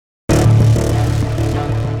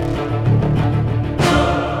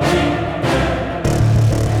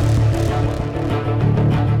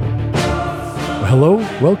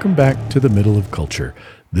Welcome back to the Middle of Culture.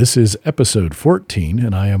 This is episode 14,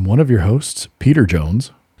 and I am one of your hosts, Peter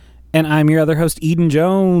Jones. And I'm your other host, Eden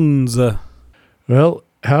Jones. Well,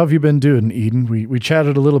 how have you been doing, Eden? We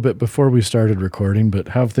chatted a little bit before we started recording, but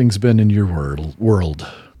how have things been in your world?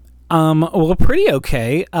 Well, pretty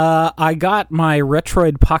okay. I got my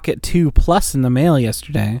Retroid Pocket 2 Plus in the mail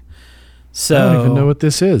yesterday. So I don't even know what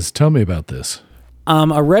this is. Tell me about this.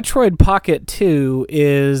 A Retroid Pocket 2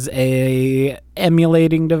 is a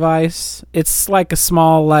emulating device. It's like a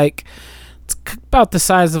small, it's about the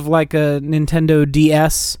size of like a Nintendo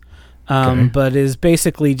DS, but is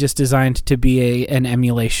basically just designed to be an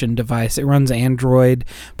emulation device. It runs Android,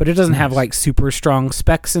 but it doesn't have like super strong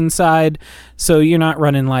specs inside, so you're not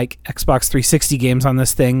running like Xbox 360 games on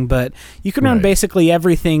this thing, but you can run basically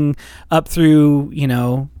everything up through,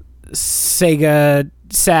 Sega,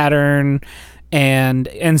 Saturn, and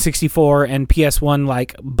N64 and PS1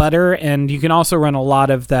 like butter, and you can also run a lot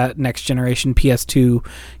of that next generation PS2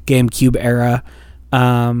 GameCube era.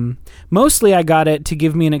 Mostly I got it to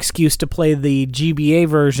give me an excuse to play the GBA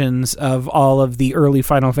versions of all of the early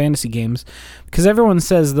Final Fantasy games, because everyone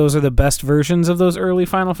says those are the best versions of those early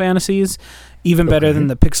Final Fantasies, even better than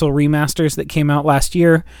the pixel remasters that came out last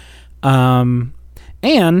year. And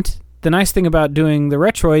the nice thing about doing the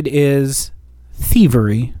Retroid is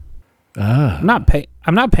thievery. I'm not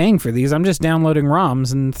paying for these. I'm just downloading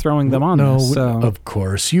ROMs and throwing them on. Of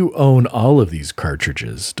course. You own all of these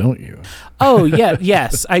cartridges, don't you? Oh, yeah.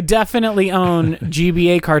 Yes, I definitely own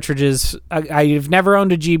GBA cartridges. I've never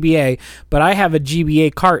owned a GBA, but I have a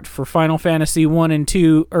GBA cart for Final Fantasy 1 and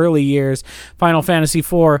 2 early years, Final Fantasy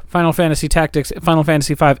 4, Final Fantasy Tactics, Final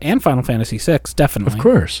Fantasy 5, and Final Fantasy 6, definitely. Of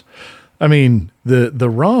course. I mean, the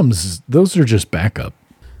ROMs, those are just backup.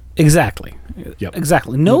 Exactly. Yep.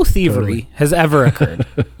 Exactly. No thievery has ever occurred.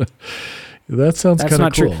 That sounds kind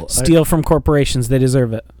of cool. True. Steal from corporations. They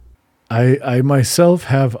deserve it. I myself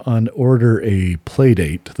have on order a play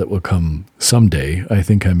date that will come someday. I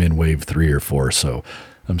think I'm in wave 3 or 4, so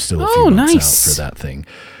I'm still a few months out for that thing.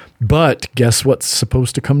 But guess what's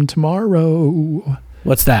supposed to come tomorrow?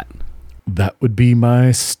 What's that? That would be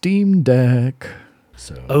my Steam Deck.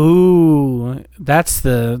 Oh, that's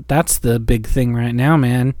the big thing right now,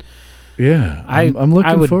 man. Yeah, I'm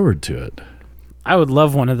looking forward to it. I would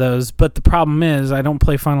love one of those, but the problem is I don't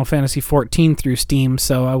play Final Fantasy 14 through Steam,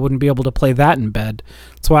 so I wouldn't be able to play that in bed.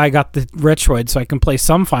 That's why I got the Retroid, so I can play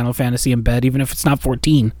some Final Fantasy in bed, even if it's not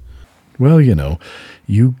 14. Well,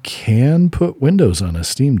 you can put Windows on a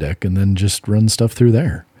Steam Deck and then just run stuff through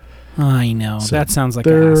there. I know. So that sounds like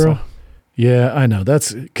a hassle. Yeah, I know.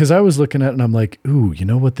 That's because I was looking at it and I'm like, ooh, you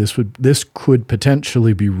know what this could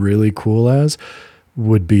potentially be really cool as?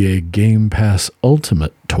 Would be a Game Pass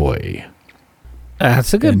Ultimate toy.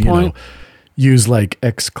 That's a good point. Use like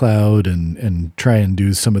xCloud and try and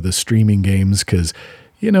do some of the streaming games because,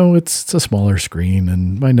 it's a smaller screen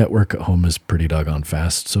and my network at home is pretty doggone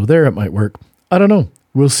fast. So there it might work. I don't know.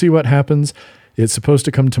 We'll see what happens. It's supposed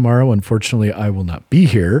to come tomorrow. Unfortunately, I will not be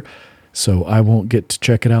here. So I won't get to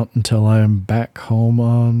check it out until I'm back home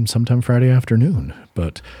on sometime Friday afternoon.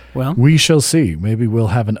 But we shall see. Maybe we'll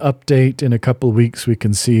have an update in a couple of weeks. We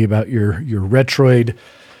can see about your Retroid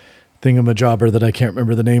thingamajobber that I can't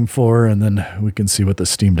remember the name for, and then we can see what the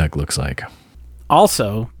Steam Deck looks like.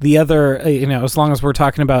 Also, the other, as long as we're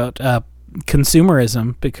talking about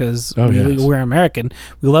consumerism, because we're American,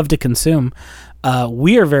 we love to consume.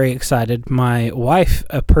 We are very excited. My wife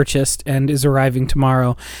purchased and is arriving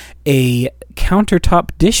tomorrow a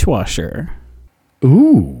countertop dishwasher.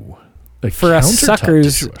 Ooh, for us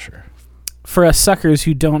suckers. Dishwasher. For us suckers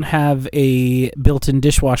who don't have a built-in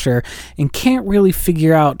dishwasher and can't really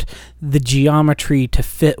figure out the geometry to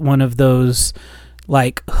fit one of those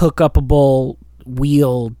like hook-upable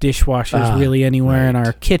wheel dishwashers really anywhere in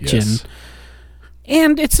our kitchen. Yes.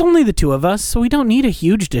 And it's only the two of us, so we don't need a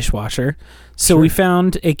huge dishwasher. So we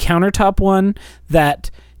found a countertop one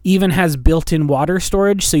that even has built-in water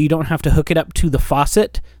storage, so you don't have to hook it up to the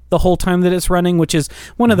faucet the whole time that it's running, which is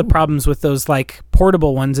one of the problems with those like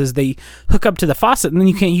portable ones is they hook up to the faucet and then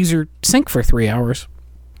you can't use your sink for 3 hours.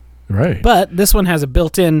 Right. But this one has a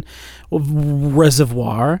built-in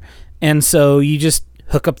reservoir, and so you just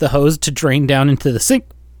hook up the hose to drain down into the sink,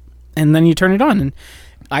 and then you turn it on. And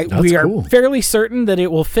we are fairly certain that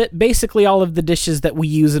it will fit basically all of the dishes that we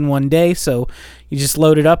use in one day. So you just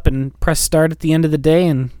load it up and press start at the end of the day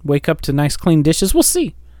and wake up to nice clean dishes. We'll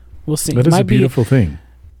see. That is a beautiful thing.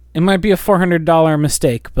 It might be a $400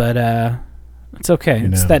 mistake, but it's okay.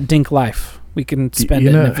 It's that dink life. We can spend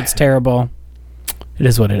it, and if it's terrible, it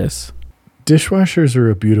is what it is. Dishwashers are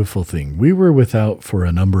a beautiful thing. We were without for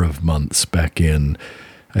a number of months back in,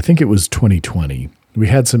 I think it was 2020. we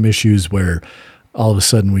had some issues where all of a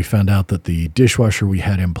sudden we found out that the dishwasher we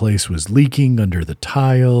had in place was leaking under the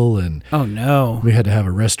tile, and oh no, we had to have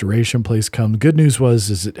a restoration place come. Good news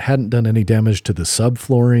is it hadn't done any damage to the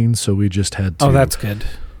subflooring, so we just had to that's good.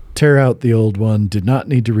 tear out the old one, did not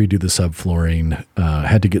need to redo the subflooring,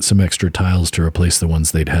 had to get some extra tiles to replace the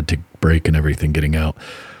ones they'd had to break and everything getting out.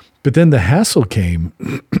 But then the hassle came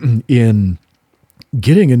in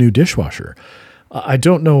getting a new dishwasher. I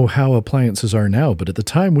don't know how appliances are now, but at the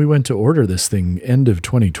time we went to order this thing, end of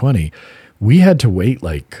 2020, we had to wait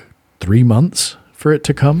like 3 months for it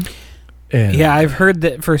to come. And yeah, I've heard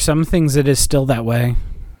that for some things it is still that way.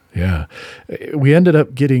 Yeah. We ended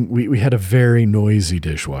up getting, we had a very noisy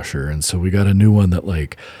dishwasher. And so we got a new one that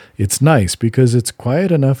it's nice because it's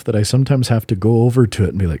quiet enough that I sometimes have to go over to it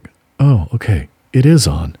and be like, oh, okay, it is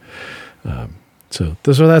on. So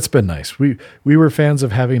that's been nice. We were fans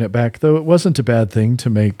of having it back, though it wasn't a bad thing to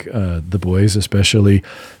make the boys, especially,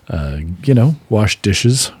 wash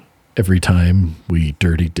dishes every time we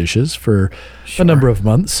dirty dishes for a number of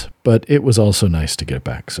months. But it was also nice to get it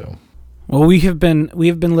back. So, well, we have been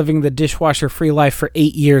living the dishwasher free life for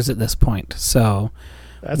 8 years at this point. So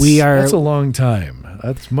that's a long time.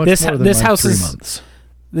 That's much more than 3 months.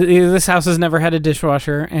 This house has never had a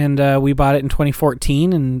dishwasher, and we bought it in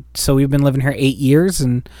 2014, and so we've been living here 8 years,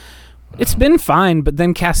 and it's been fine. But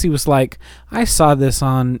then Cassie was like, I saw this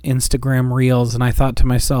on Instagram Reels, and I thought to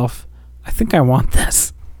myself, I think I want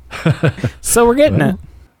this. So we're getting it.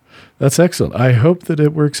 That's excellent. I hope that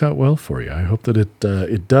it works out well for you. I hope that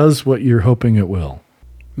it does what you're hoping it will.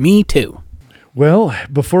 Me too. Well,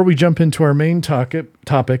 before we jump into our main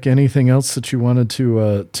topic, anything else that you wanted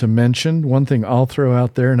to mention? One thing I'll throw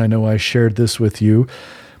out there, and I know I shared this with you,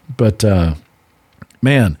 but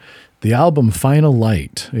man, the album Final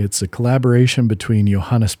Light, it's a collaboration between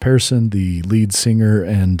Johannes Persson, the lead singer,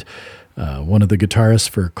 and one of the guitarists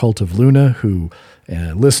for Cult of Luna, who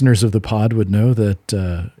listeners of the pod would know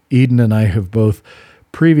that Eden and I have both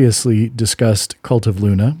previously discussed Cult of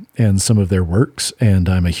Luna and some of their works, and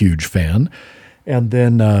I'm a huge fan. And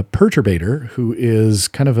then Perturbator, who is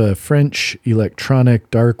kind of a French electronic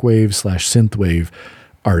darkwave / synthwave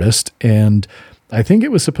artist. And I think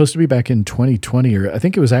it was supposed to be back in 2020, or I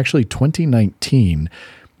think it was actually 2019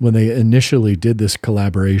 when they initially did this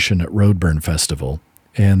collaboration at Roadburn Festival.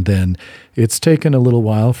 And then it's taken a little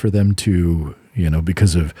while for them to,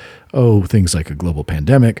 because of, things like a global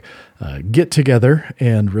pandemic, get together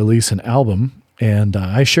and release an album. And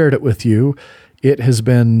I shared it with you. It has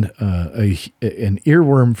been an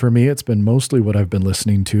earworm for me. It's been mostly what I've been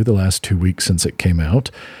listening to the last 2 weeks since it came out.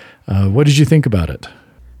 What did you think about it?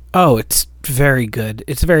 Oh, it's very good.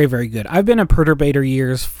 It's very, very good. I've been a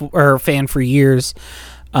Perturbator fan for years,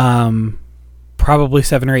 probably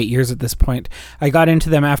 7 or 8 years at this point. I got into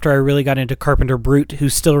them after I really got into Carpenter Brute, who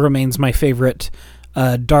still remains my favorite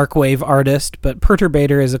darkwave artist, but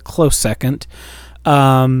Perturbator is a close second.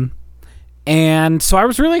 And so I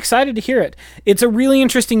was really excited to hear it. It's a really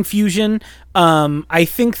interesting fusion. I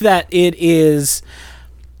think that it is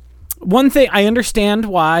one thing. I understand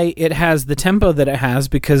why it has the tempo that it has,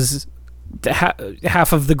 because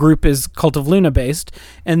half of the group is Cult of Luna based,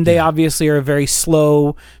 and they obviously are very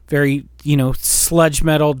slow, very, sludge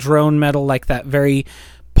metal, drone metal, like that very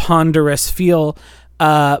ponderous feel.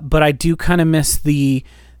 But I do kind of miss the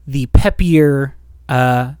peppier,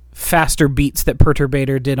 faster beats that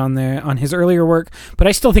Perturbator did on his earlier work, but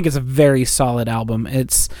I still think it's a very solid album.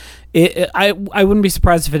 I wouldn't be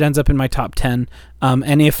surprised if it ends up in my top 10,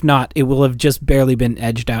 and if not, it will have just barely been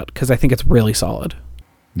edged out, because I think it's really solid.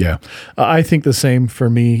 Yeah, I think the same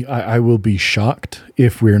for me. I will be shocked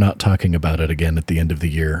if we're not talking about it again at the end of the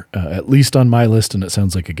year, at least on my list, and it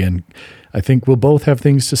sounds like, again, I think we'll both have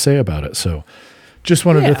things to say about it, so just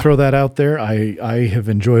wanted to throw that out there. I have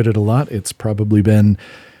enjoyed it a lot. It's probably been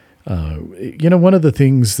one of the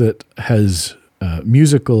things that has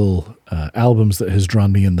musical albums that has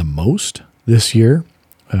drawn me in the most this year.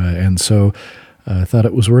 And so I thought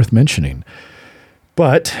it was worth mentioning.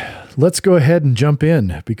 But let's go ahead and jump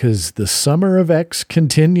in, because the Summer of X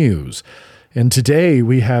continues. And today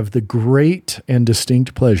we have the great and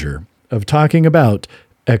distinct pleasure of talking about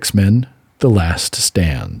X-Men: The Last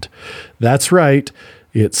Stand. That's right.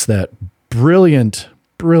 It's that brilliant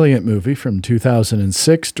movie from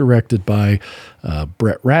 2006, directed by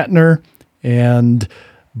Brett Ratner. And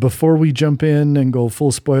before we jump in and go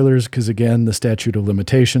full spoilers, because again, the statute of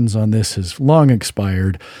limitations on this has long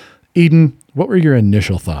expired, Eden, what were your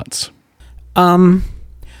initial thoughts?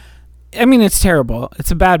 It's terrible.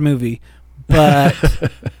 It's a bad movie, but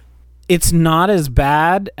it's not as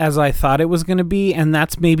bad as I thought it was going to be, and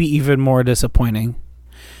that's maybe even more disappointing.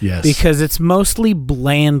 Yes. Because it's mostly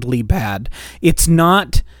blandly bad. It's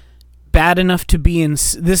not bad enough to be in...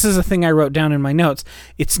 This is a thing I wrote down in my notes.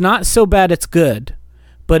 It's not so bad it's good,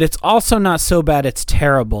 but it's also not so bad it's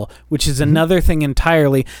terrible, which is another thing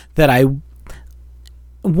entirely that I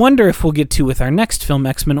wonder if we'll get to with our next film,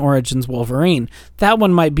 X-Men Origins Wolverine. That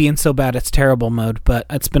one might be in so bad it's terrible mode, but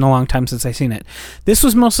it's been a long time since I've seen it. This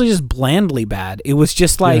was mostly just blandly bad. It was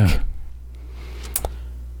just like,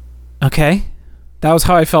 okay, that was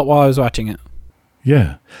how I felt while I was watching it.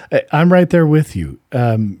 Yeah, I'm right there with you.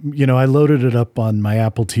 I loaded it up on my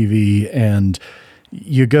Apple TV, and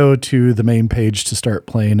you go to the main page to start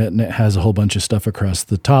playing it, and it has a whole bunch of stuff across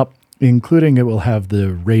the top, including it will have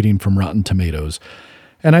the rating from Rotten Tomatoes.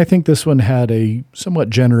 And I think this one had a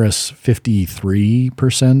somewhat generous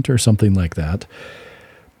 53% or something like that.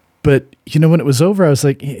 But, when it was over, I was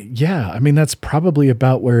like, yeah, I mean, that's probably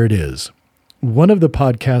about where it is. One of the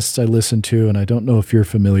podcasts I listened to, and I don't know if you're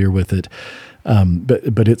familiar with it,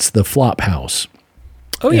 but it's the Flophouse.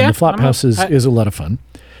 Oh, and yeah. The Flophouse is a lot of fun.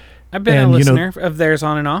 I've been a listener of theirs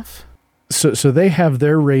on and off. So they have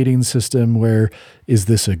their rating system where, is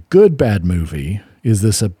this a good, bad movie? Is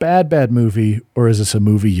this a bad movie? Or is this a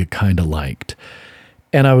movie you kind of liked?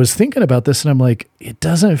 And I was thinking about this, and I'm like, it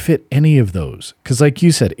doesn't fit any of those. Because like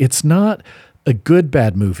you said, it's not a good,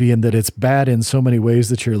 bad movie, and that it's bad in so many ways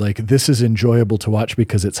that you're like, this is enjoyable to watch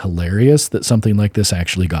because it's hilarious that something like this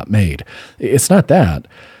actually got made. It's not that.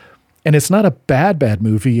 And it's not a bad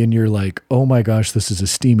movie, and you're like, oh my gosh, this is a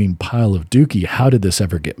steaming pile of dookie. How did this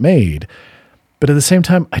ever get made? But at the same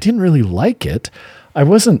time, I didn't really like it. I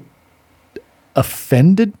wasn't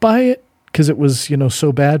offended by it because it was,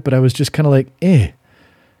 so bad, but I was just kind of like, Yeah.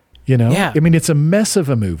 I mean, it's a mess of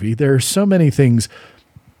a movie. There are so many things.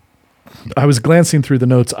 I was glancing through the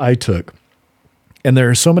notes I took, and there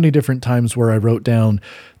are so many different times where I wrote down,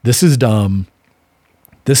 this is dumb,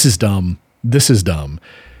 this is dumb, this is dumb.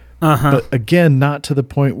 But again, not to the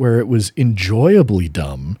point where it was enjoyably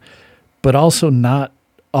dumb, but also not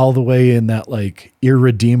all the way in that like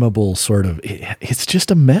irredeemable sort of, it's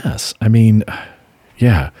just a mess. I mean,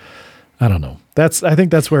 yeah, I don't know. I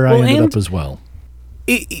think that's where I ended up as well.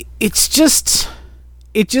 It just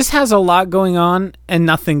has a lot going on and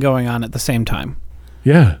nothing going on at the same time.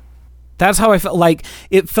 Yeah. That's how I felt. Like,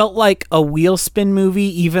 it felt like a wheel spin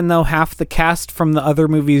movie, even though half the cast from the other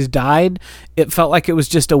movies died. It felt like it was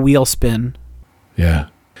just a wheel spin. Yeah.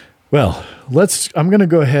 Well, I'm going to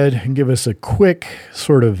go ahead and give us a quick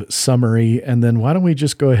sort of summary, and then why don't we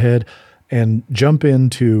just go ahead and jump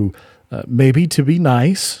into maybe to be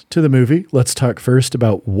nice to the movie. Let's talk first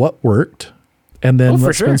about what worked, and then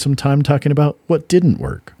let's spend some time talking about what didn't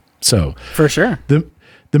work. So, for sure.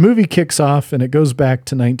 The movie kicks off, and it goes back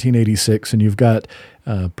to 1986, and you've got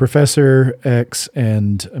Professor X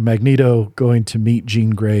and Magneto going to meet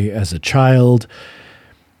Jean Grey as a child.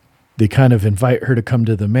 They kind of invite her to come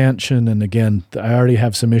to the mansion, and again, I already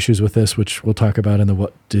have some issues with this, which we'll talk about in the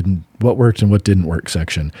what worked and what didn't work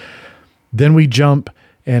section. Then we jump,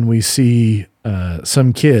 and we see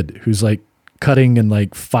some kid who's like cutting and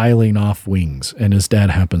like filing off wings, and his dad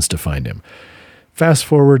happens to find him. Fast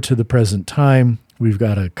forward to the present time. We've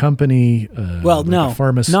got a company. Well, no,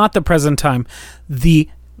 not the present time. The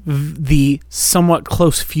somewhat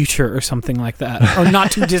close future or something like that, or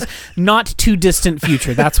not too distant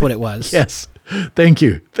future. That's what it was. Yes. Thank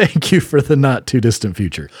you for the not too distant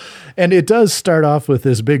future. And it does start off with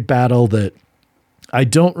this big battle that I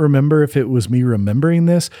don't remember if it was me remembering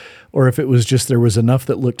this or if it was just there was enough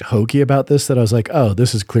that looked hokey about this that I was like, oh,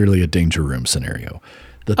 this is clearly a Danger Room scenario.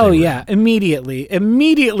 Immediately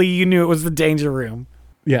you knew it was the Danger Room.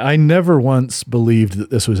 Yeah, I never once believed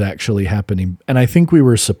that this was actually happening, and I think we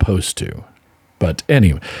were supposed to. But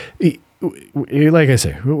anyway, like I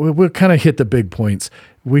say, we'll kind of hit the big points.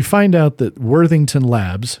 We find out that Worthington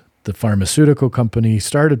Labs, the pharmaceutical company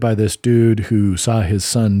started by this dude who saw his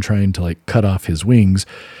son trying to like cut off his wings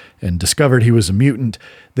and discovered he was a mutant,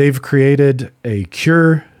 they've created a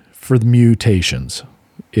cure for the mutations.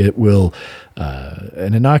 It will,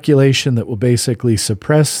 an inoculation that will basically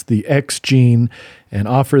suppress the X gene and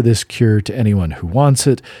offer this cure to anyone who wants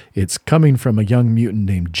it. It's coming from a young mutant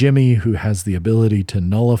named Jimmy who has the ability to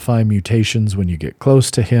nullify mutations when you get close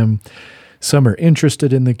to him. Some are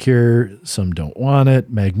interested in the cure, some don't want it.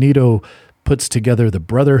 Magneto puts together the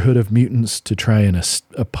Brotherhood of Mutants to try and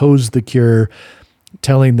oppose the cure,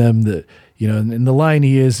 telling them that, and the line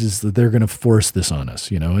he is that they're going to force this on us,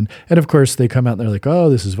 and of course they come out and they're like, oh,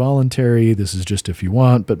 this is voluntary. This is just if you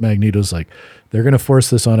want. But Magneto's like, they're going to force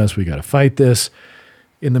this on us. We got to fight this.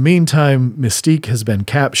 In the meantime, Mystique has been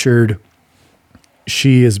captured.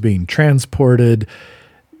 She is being transported.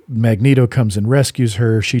 Magneto comes and rescues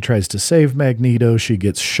her. She tries to save Magneto. She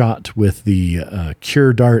gets shot with the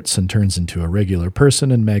cure darts and turns into a regular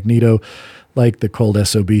person. And Magneto, like the cold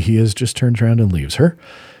SOB he is, just turns around and leaves her.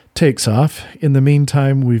 Takes off. In the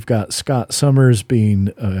meantime, we've got Scott Summers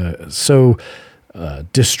being so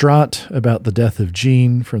distraught about the death of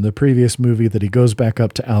Jean from the previous movie that he goes back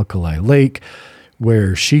up to Alkali Lake,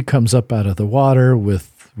 where she comes up out of the water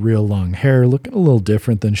with real long hair, looking a little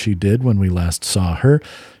different than she did when we last saw her.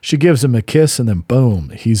 She gives him a kiss, and then boom,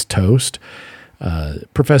 he's toast.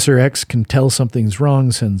 Professor X can tell something's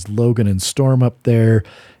wrong, sends Logan and Storm up there,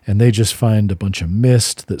 and they just find a bunch of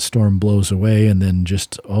mist that Storm blows away, and then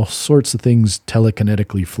just all sorts of things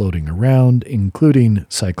telekinetically floating around, including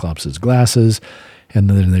Cyclops' glasses, and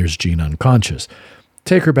then there's Jean unconscious.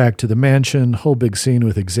 Take her back to the mansion, whole big scene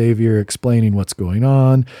with Xavier explaining what's going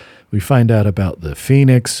on. We find out about the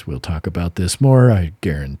Phoenix. We'll talk about this more, I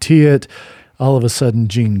guarantee it. All of a sudden,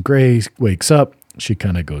 Jean Grey wakes up. She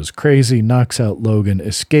kind of goes crazy, knocks out Logan,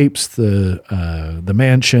 escapes the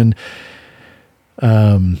mansion.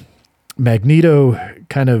 Magneto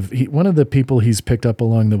one of the people he's picked up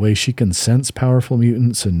along the way, she can sense powerful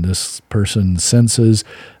mutants, and this person senses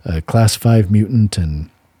a class 5 mutant, and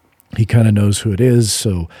he kind of knows who it is.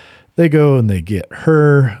 So they go and they get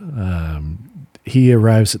her. He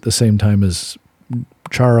arrives at the same time as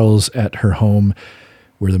Charles at her home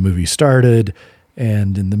where the movie started.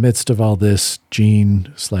 And in the midst of all this,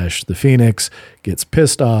 Jean / the Phoenix gets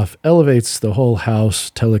pissed off, elevates the whole house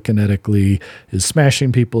telekinetically, is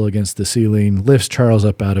smashing people against the ceiling, lifts Charles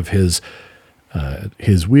up out of his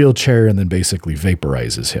wheelchair, and then basically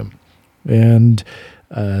vaporizes him. And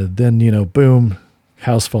then, boom,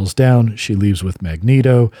 house falls down. She leaves with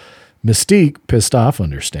Magneto. Mystique, pissed off,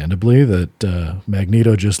 understandably, that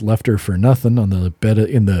Magneto just left her for nothing on the bed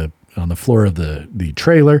on the floor of the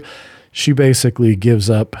trailer. She basically gives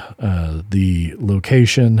up the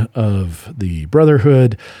location of the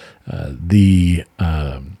Brotherhood. The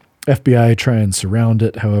FBI try and surround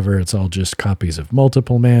it. However, it's all just copies of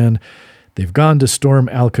Multiple Man. They've gone to storm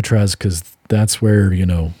Alcatraz because that's where,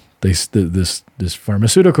 this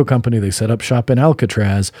pharmaceutical company, they set up shop in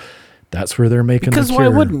Alcatraz. That's where they're making the cure. Because why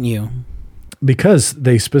wouldn't you? Because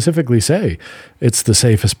they specifically say it's the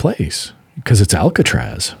safest place because it's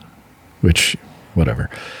Alcatraz, which, whatever.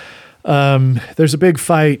 There's a big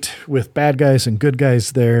fight with bad guys and good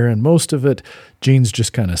guys there, and most of it, Jean's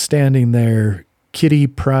just kind of standing there. Kitty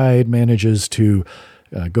Pryde manages to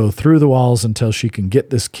go through the walls until she can get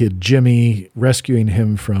this kid Jimmy, rescuing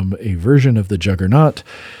him from a version of the Juggernaut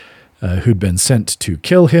who'd been sent to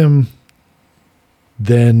kill him.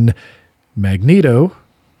 Then Magneto,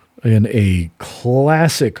 in a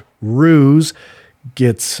classic ruse,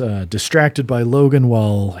 gets distracted by Logan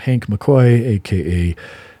while Hank McCoy, a.k.a.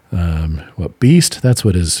 Beast? That's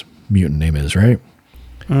what his mutant name is, right?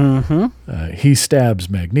 Mm-hmm. He stabs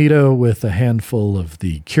Magneto with a handful of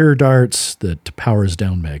the cure darts that powers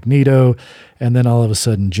down Magneto, and then all of a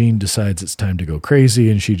sudden Jean decides it's time to go crazy,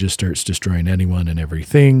 and she just starts destroying anyone and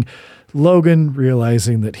everything. Logan,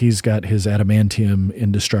 realizing that he's got his adamantium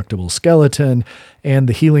indestructible skeleton and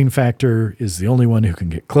the healing factor is the only one who can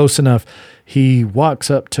get close enough, he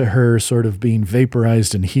walks up to her, sort of being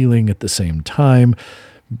vaporized and healing at the same time.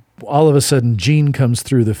 All of a sudden, Jean comes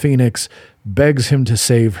through the Phoenix, begs him to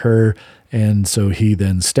save her, and so he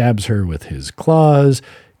then stabs her with his claws,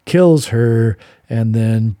 kills her, and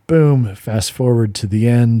then, boom, fast forward to the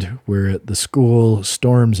end. We're at the school,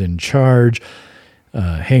 Storm's in charge.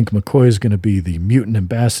 Hank McCoy is going to be the mutant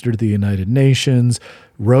ambassador to the United Nations.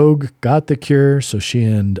 Rogue got the cure, so she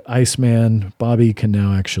and Iceman, Bobby, can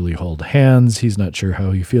now actually hold hands. He's not sure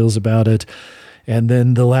how he feels about it. And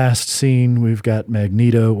then the last scene, we've got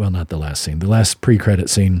Magneto. Well, not the last scene, the last pre-credit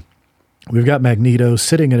scene. We've got Magneto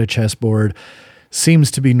sitting at a chessboard. Seems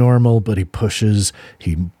to be normal, but he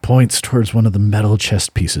points towards one of the metal chess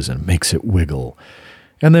pieces and makes it wiggle.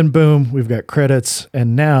 And then boom, we've got credits.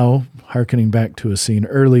 And now, hearkening back to a scene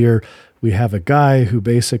earlier, we have a guy who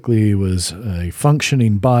basically was a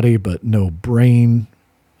functioning body but no brain,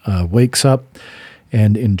 wakes up,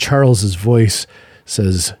 and in Charles's voice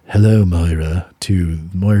says, "Hello, Moira," to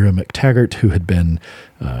Moira McTaggart, who had been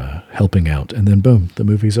helping out. And then boom, the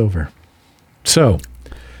movie's over. So,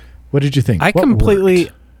 what did you think? I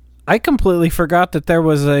completely forgot that there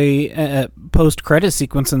was a post-credit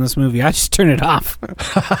sequence in this movie. I just turned it off.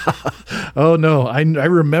 Oh, no. I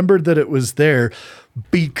remembered that it was there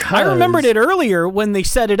because... I remembered it earlier when they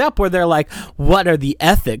set it up where they're like, what are the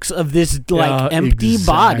ethics of this empty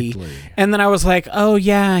body? And then I was like, oh,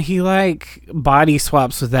 yeah, he body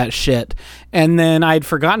swaps with that shit. And then I'd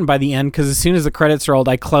forgotten by the end because as soon as the credits rolled,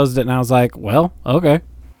 I closed it and I was like, well, okay.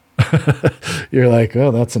 You're like,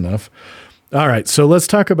 oh, that's enough. All right, so let's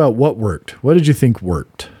talk about what worked. What did you think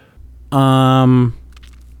worked? The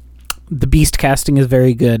Beast casting is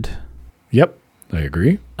very good. Yep, I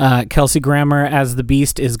agree. Kelsey Grammer as the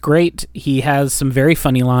Beast is great. He has some very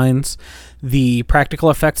funny lines. The practical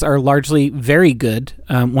effects are largely very good,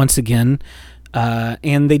 once again.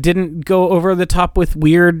 And they didn't go over the top with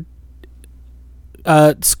weird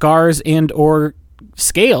scars and or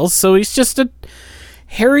scales, so he's just a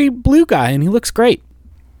hairy blue guy, and he looks great.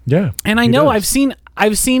 Yeah, and I know I've seen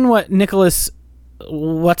what Nicholas,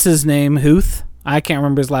 what's his name, Huth, I can't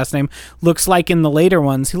remember his last name, looks like in the later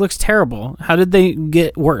ones. He looks terrible. How did they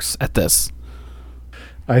get worse at this?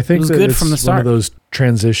 I think it was that good it's from the start. One of those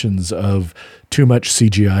transitions of too much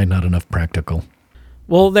CGI, not enough practical.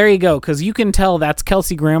 Well, there you go, because you can tell that's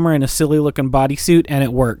Kelsey Grammer in a silly looking bodysuit, and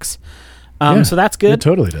it works. So that's good. It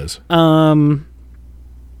totally does.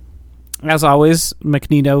 As always,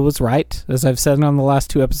 Magneto was right. As I've said on the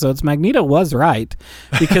last 2 episodes, Magneto was right.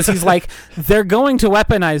 Because he's like, they're going to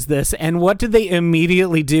weaponize this, and what do they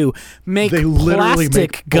immediately do? Make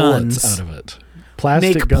plastic guns out of it.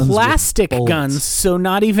 Make plastic guns so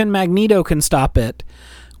not even Magneto can stop it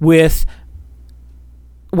with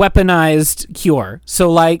weaponized cure.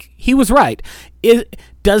 So, like, he was right.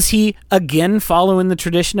 Does he again follow in the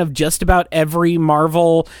tradition of just about every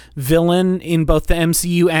Marvel villain in both the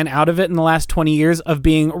MCU and out of it in the last 20 years of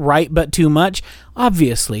being right but too much?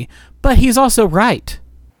 Obviously. But he's also right.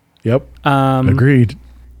 Yep. Agreed.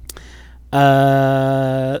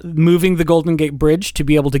 Moving the Golden Gate Bridge to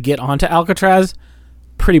be able to get onto Alcatraz,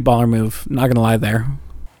 pretty baller move. Not going to lie there.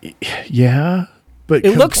 Yeah, but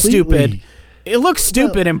it looks stupid. It looks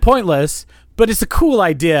stupid and pointless, but it's a cool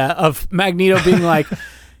idea of Magneto being like,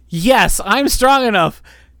 yes, I'm strong enough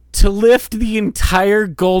to lift the entire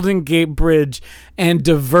Golden Gate Bridge and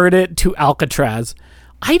divert it to Alcatraz.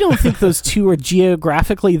 I don't think those two are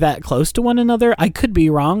geographically that close to one another. I could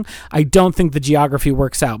be wrong. I don't think the geography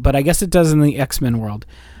works out, but I guess it does in the X-Men world.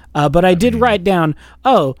 But I did write down,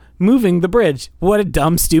 moving the bridge. What a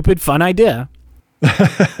dumb, stupid, fun idea.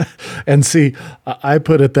 And see, I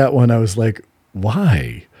put it that one, I was like,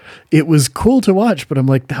 why? It was cool to watch, but I'm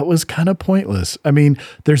like, that was kind of pointless. I mean,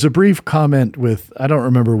 there's a brief comment with, I don't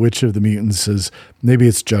remember which of the mutants is, maybe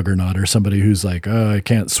it's Juggernaut or somebody who's like, oh, I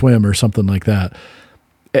can't swim or something like that.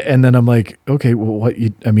 And then I'm like, okay, well,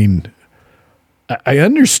 I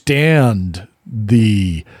understand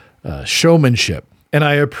the showmanship, and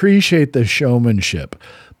I appreciate the showmanship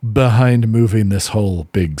behind moving this whole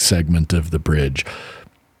big segment of the bridge.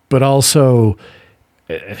 But also,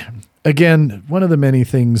 again, one of the many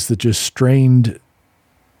things that just strained,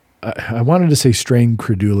 I wanted to say strained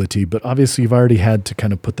credulity, but obviously you've already had to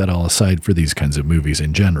kind of put that all aside for these kinds of movies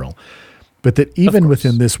in general. But that even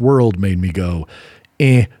within this world made me go,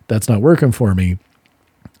 that's not working for me.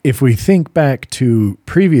 If we think back to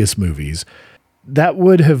previous movies, that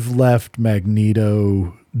would have left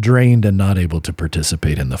Magneto drained and not able to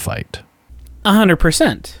participate in the fight.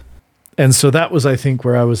 100%. And so that was, I think,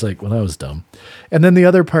 where I was like, well, that was dumb. And then the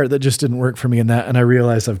other part that just didn't work for me in that, and I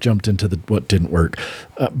realized I've jumped into what didn't work.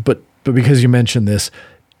 But because you mentioned this,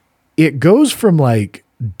 it goes from like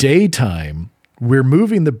daytime, we're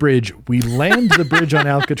moving the bridge, we land the bridge on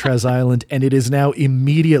Alcatraz Island, and it is now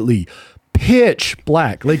immediately pitch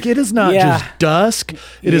black. Like, it is not just dusk.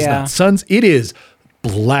 It is not suns. It is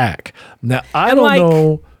black. Now, I don't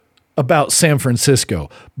know about San Francisco,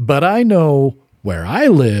 but I know where I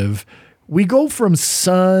live, we go from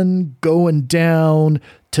sun going down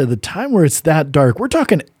to the time where it's that dark. We're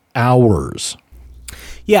talking hours.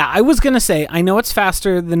 Yeah, I was going to say, I know it's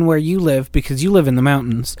faster than where you live because you live in the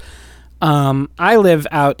mountains. I live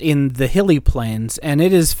out in the hilly plains, and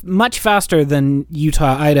it is much faster than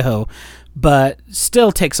Utah, Idaho, but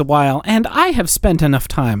still takes a while. And I have spent enough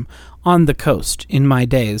time on the coast in my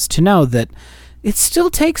days to know that it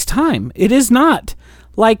still takes time. It is not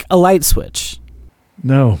like a light switch.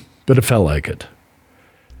 No, but it felt like it.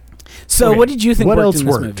 So what did you think worked in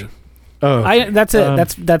this movie? Oh, okay. That's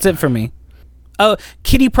it. That's it for me. Oh,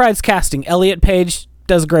 Kitty Pryde's casting. Elliot Page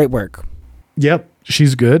does great work. Yep.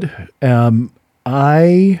 She's good.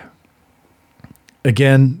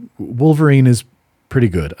 Wolverine is pretty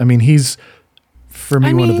good. I mean, he's, for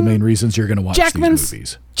me, one of the main reasons you're going to watch these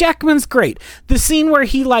movies. Jackman's great. The scene where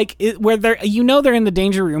he where they're in the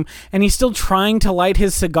danger room and he's still trying to light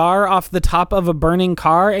his cigar off the top of a burning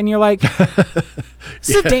car, and you're like, what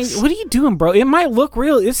are you doing, bro? It might look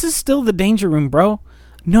real. This is still the danger room, bro.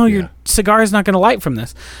 No, your cigar is not going to light from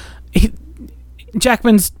this.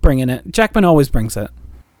 Jackman's bringing it. Jackman always brings it.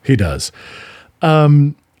 He does.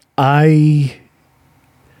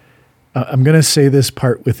 I'm going to say this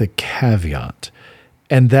part with a caveat,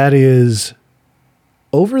 and that is,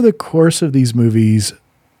 over the course of these movies,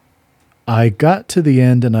 I got to the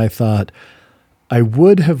end and I thought I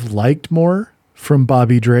would have liked more from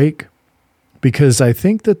Bobby Drake, because I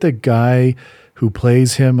think that the guy who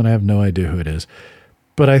plays him, and I have no idea who it is,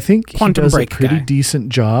 but I think he does a pretty decent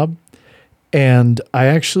job. And I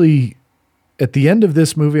actually, at the end of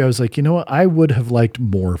this movie, I was like, you know what? I would have liked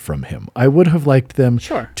more from him. I would have liked them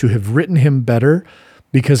to have written him better,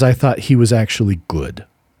 because I thought he was actually good.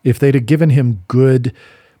 If they'd have given him good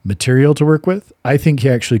material to work with, I think he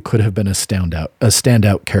actually could have been a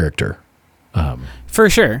standout character. For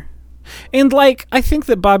sure. And like, I think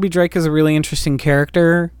that Bobby Drake is a really interesting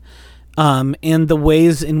character. And the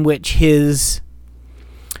ways in which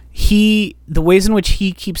he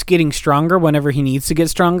keeps getting stronger whenever he needs to get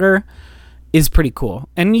stronger is pretty cool.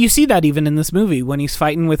 And you see that even in this movie when he's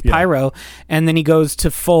fighting with Pyro, and then he goes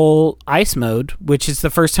to full ice mode, which is the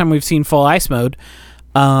first time we've seen full ice mode.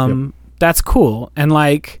 That's cool. And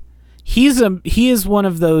like, he is one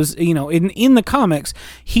of those, you know, in the comics,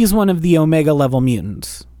 he's one of the Omega level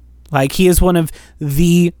mutants. Like, he is one of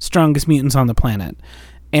the strongest mutants on the planet.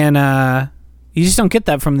 And you just don't get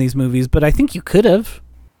that from these movies, but I think you could have.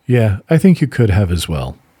 Yeah, I think you could have as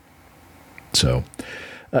well. So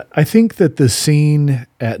I think that the scene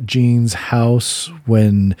at Jean's house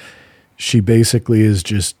when she basically is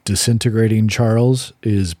just disintegrating Charles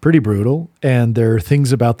is pretty brutal. And there are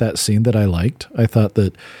things about that scene that I liked. I thought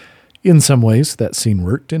that in some ways that scene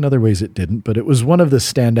worked. In other ways it didn't. But it was one of the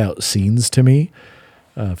standout scenes to me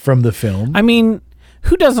from the film. I mean,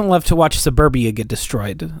 who doesn't love to watch suburbia get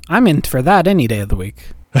destroyed? I'm in for that any day of the week.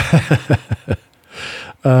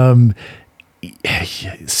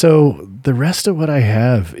 So the rest of what I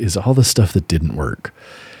have is all the stuff that didn't work.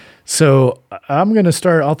 So I'm going to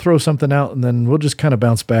start, I'll throw something out and then we'll just kind of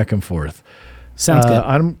bounce back and forth. Sounds good.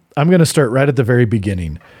 I'm going to start right at the very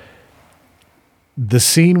beginning. The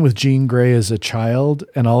scene with Jean Grey as a child,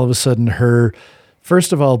 and all of a sudden her,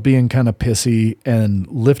 first of all, being kind of pissy and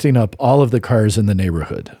lifting up all of the cars in the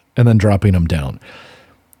neighborhood and then dropping them down.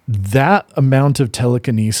 That amount of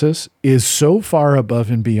telekinesis is so far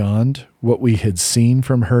above and beyond what we had seen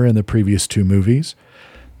from her in the previous two movies.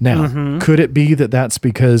 Now, could it be that that's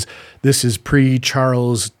because this is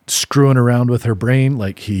pre-Charles screwing around with her brain,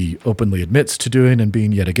 like he openly admits to doing and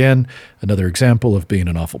being yet again another example of being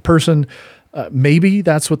an awful person? Maybe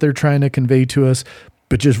that's what they're trying to convey to us.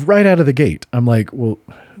 But just right out of the gate, I'm like, well,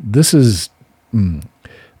 this is,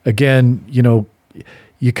 again, you know,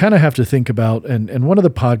 you kind of have to think about, and one of the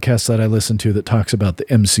podcasts that I listen to that talks about the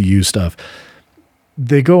MCU stuff,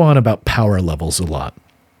 they go on about power levels a lot.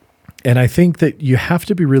 And I think that you have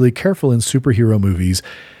to be really careful in superhero movies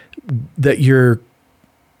that you're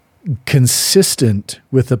consistent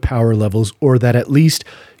with the power levels, or that at least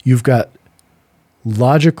you've got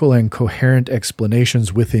logical and coherent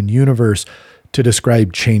explanations within universe to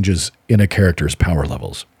describe changes in a character's power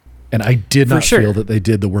levels. And I did not feel that they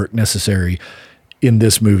did the work necessary in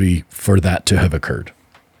this movie for that to have occurred.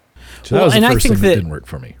 So that was the first thing that didn't work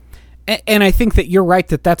for me. And I think that you're right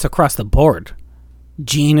that that's across the board.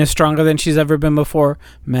 Jean is stronger than she's ever been before.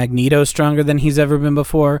 Magneto's stronger than he's ever been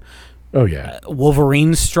before. Oh, yeah.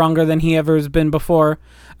 Wolverine's stronger than he ever has been before.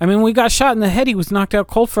 I mean, we got shot in the head. He was knocked out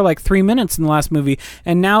cold for like 3 minutes in the last movie.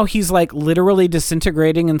 And now he's like literally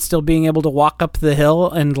disintegrating and still being able to walk up the hill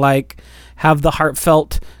and like have the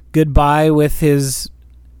heartfelt goodbye with his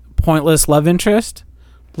pointless love interest.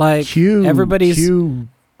 Like, everybody's... Cue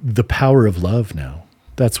the power of love now.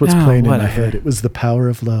 That's what's playing in my head. It was the power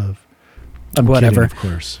of love. I'm kidding, of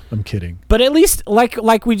course. I'm kidding. But at least,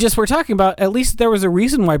 like we just were talking about, at least there was a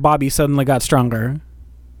reason why Bobby suddenly got stronger.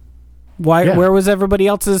 Why? Yeah. Where was everybody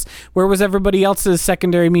else's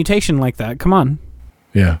secondary mutation like that? Come on.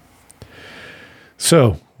 Yeah.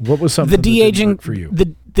 So, what was something that didn't work for you?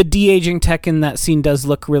 The de-aging tech in that scene does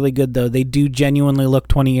look really good, though. They do genuinely look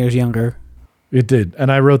 20 years younger. It did. And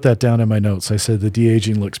I wrote that down in my notes. I said the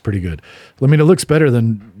de-aging looks pretty good. I mean, it looks better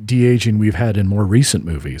than de-aging we've had in more recent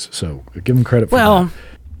movies. So give them credit for that. Well,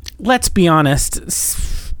 let's be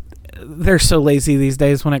honest. They're so lazy these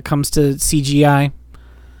days when it comes to CGI.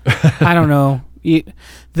 I don't know.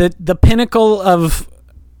 The pinnacle of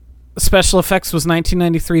special effects was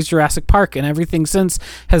 1993's Jurassic Park, and everything since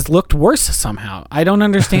has looked worse somehow. I don't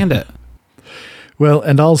understand it. Well,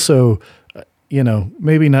 and also... you know,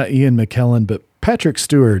 maybe not Ian McKellen, but Patrick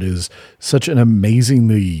Stewart is such an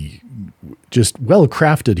amazingly just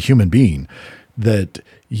well-crafted human being that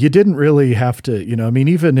you didn't really have to, you know, I mean,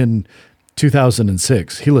 even in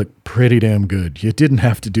 2006, he looked pretty damn good. You didn't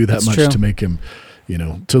have to do that much to make him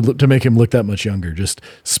to make him look that much younger. Just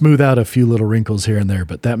smooth out a few little wrinkles here and there.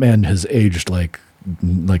 But that man has aged like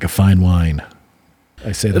a fine wine.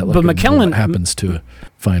 I say that, but McKellen happens to a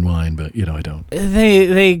fine wine, but I don't.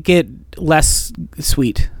 They get less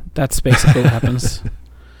sweet. That's basically what happens.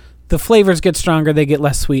 The flavors get stronger. They get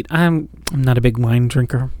less sweet. I'm not a big wine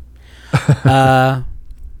drinker. But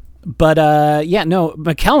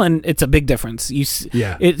McKellen, it's a big difference.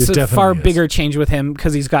 It's a far bigger change with him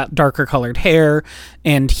because he's got darker colored hair,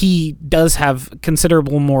 and he does have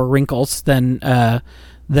considerable more wrinkles than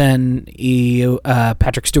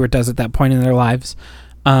Patrick Stewart does at that point in their lives.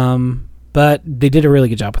 But they did a really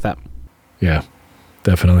good job with that. Yeah,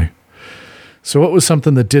 definitely. So what was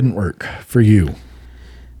something that didn't work for you?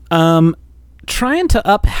 Trying to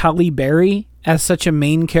up Halle Berry as such a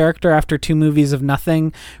main character after 2 movies of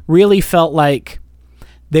nothing really felt like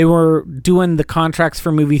they were doing the contracts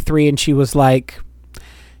for movie 3, and she was like,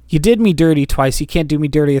 you did me dirty twice, you can't do me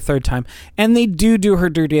dirty a third time. And they do her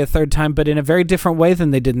dirty a third time, but in a very different way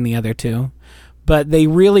than they did in the other 2. But they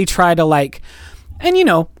really try to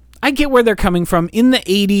and I get where they're coming from. In the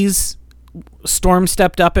 80s, Storm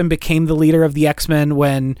stepped up and became the leader of the X-Men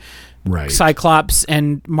when Cyclops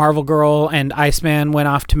and Marvel Girl and Iceman went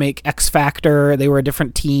off to make X Factor. They were a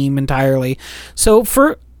different team entirely. So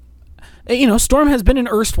Storm has been an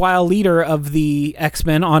erstwhile leader of the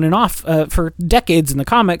X-Men on and off for decades in the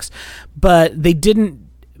comics, but they didn't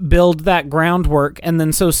build that groundwork, and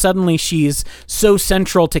then so suddenly she's so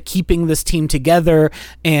central to keeping this team together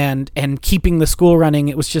and keeping the school running.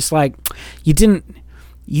 It was just like, you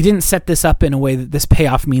didn't set this up in a way that this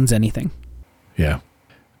payoff means anything. Yeah.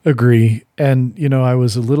 Agree. And, I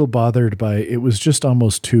was a little bothered by, it was just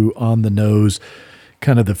almost too on the nose,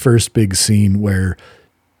 kind of the first big scene where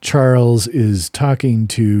Charles is talking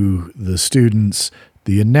to the students.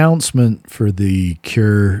 The announcement for the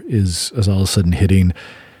cure is all of a sudden hitting,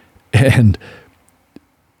 and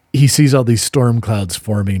he sees all these storm clouds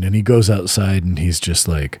forming, and he goes outside and he's just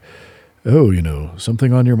like, oh,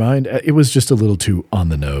 something on your mind? It was just a little too on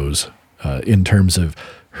the nose in terms of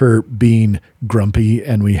her being grumpy,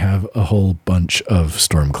 and we have a whole bunch of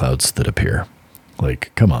storm clouds that appear.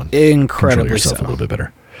 Like, come on. Incredibly control yourself so. A little bit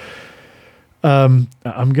better. I'm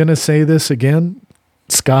going to say this again.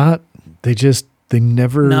 Scott, they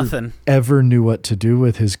never ever knew what to do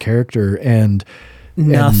with his character.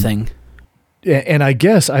 Nothing. And I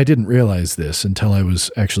guess I didn't realize this until I was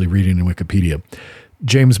actually reading in Wikipedia.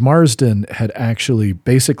 James Marsden had actually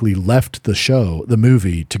basically left the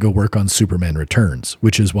movie, to go work on Superman Returns,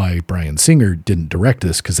 which is why Bryan Singer didn't direct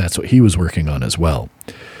this, because that's what he was working on as well.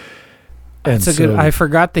 I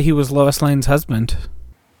forgot that he was Lois Lane's husband.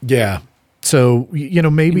 Yeah. So,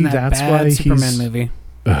 maybe that's why Superman movie.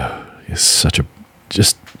 He's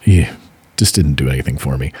he just didn't do anything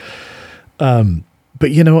for me. But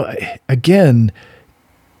again,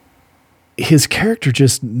 his character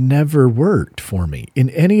just never worked for me in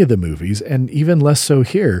any of the movies, and even less so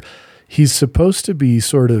here. He's supposed to be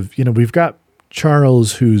sort of, we've got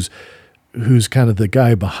Charles who's kind of the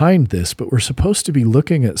guy behind this, but we're supposed to be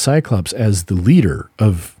looking at Cyclops as the leader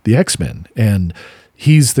of the X-Men, and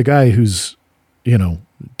he's the guy who's,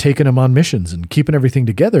 taking them on missions and keeping everything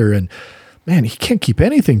together, and man, he can't keep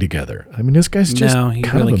anything together. I mean, this guy's just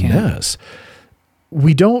kind of a mess.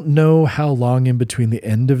 We don't know how long in between the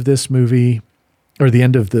end of this movie, or the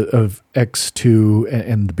end of X2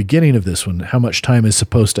 and the beginning of this one, how much time is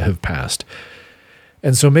supposed to have passed.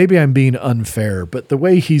 And so maybe I'm being unfair, but the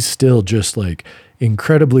way he's still just like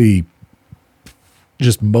incredibly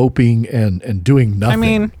just moping and doing nothing. I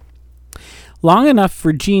mean, long enough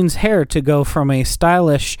for Jean's hair to go from a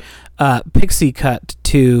stylish pixie cut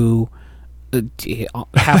to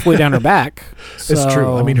halfway down her back. It's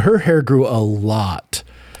true. I mean, her hair grew a lot,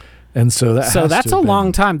 and so that's a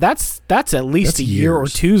long time. That's at least a year or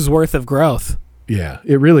two's worth of growth. Yeah,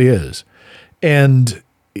 it really is. And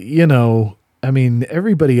I mean,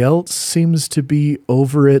 everybody else seems to be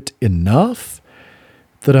over it enough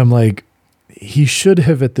that I'm like, he should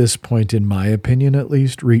have, at this point, in my opinion, at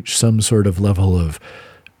least, reached some sort of level of,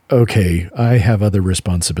 okay, I have other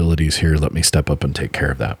responsibilities here. Let me step up and take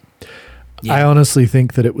care of that. Yeah. I honestly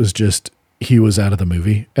think that it was just, he was out of the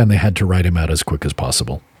movie and they had to write him out as quick as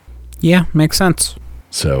possible. Yeah, makes sense.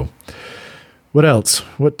 So what else?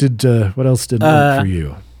 What else didn't work for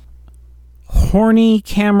you? Horny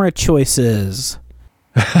camera choices.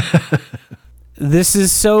 This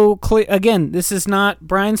is so clear. Again, this is not,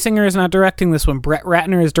 Bryan Singer is not directing this one. Brett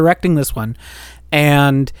Ratner is directing this one.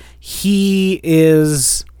 And he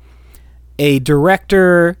is a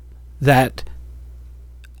director that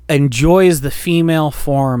enjoys the female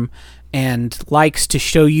form and likes to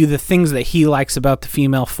show you the things that he likes about the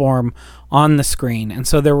female form on the screen. And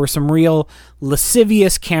so there were some real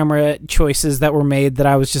lascivious camera choices that were made that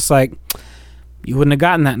I was just like, you wouldn't have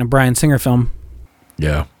gotten that in a Bryan Singer film.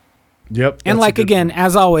 Yeah. Yep. And like, again,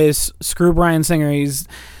 as always, screw Bryan Singer. He's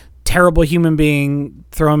terrible human being.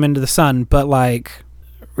 Throw him into the sun. But like,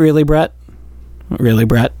 really, Brett? Really,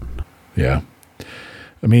 Brett? Yeah.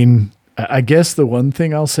 I mean, I guess the one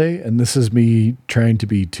thing I'll say, and this is me trying to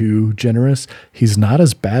be too generous, he's not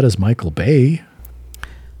as bad as Michael Bay.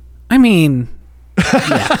 I mean,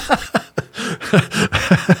 yeah.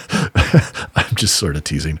 I'm just sort of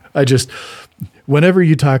teasing. Whenever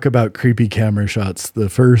you talk about creepy camera shots, the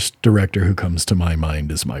first director who comes to my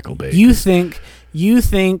mind is Michael Bay. You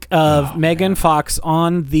think of Megan Fox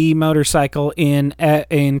on the motorcycle in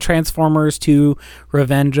Transformers 2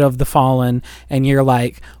 Revenge of the Fallen, and you're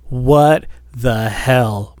like, what the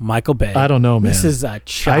hell, Michael Bay? I don't know, man. This is a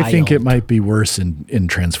child. I think it might be worse in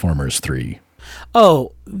Transformers 3.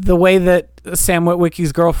 Oh, the way that Sam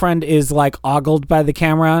Witwicky's girlfriend is like ogled by the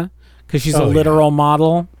camera because she's a literal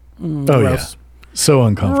model. Gross. Yeah. So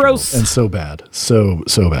uncomfortable. Gross. And so bad. So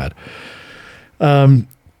bad. I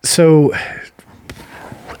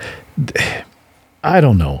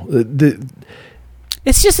don't know.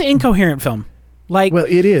 It's just an incoherent film. Like, well,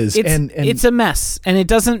 it is. It's a mess. And it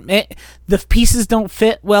doesn't, the pieces don't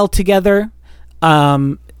fit well together.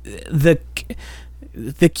 The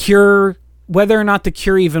cure, whether or not the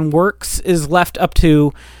cure even works is left up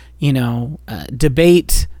to,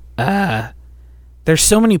 debate. There's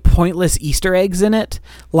so many pointless Easter eggs in it,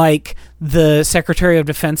 like the Secretary of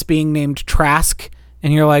Defense being named Trask,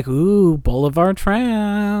 and you're like, ooh, Boulevard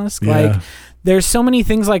Trask. Yeah. Like, there's so many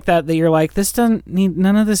things like that you're like,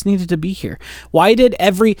 none of this needed to be here. Why did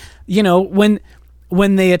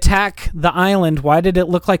when they attack the island, why did it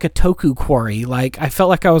look like a toku quarry? Like, I felt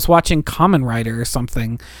like I was watching Kamen Rider or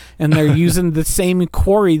something, and they're using the same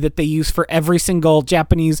quarry that they use for every single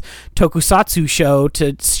Japanese tokusatsu show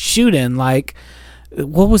to shoot in. Like,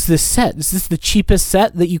 what was this set? Is this the cheapest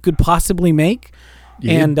set that you could possibly make?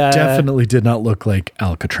 Yeah, and definitely did not look like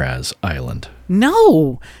Alcatraz Island.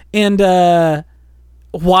 No. And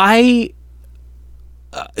why...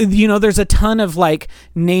 there's a ton of like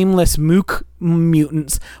nameless mook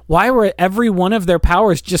mutants. Why were every one of their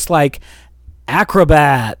powers just like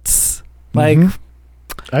acrobats? Like,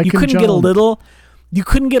 you couldn't get a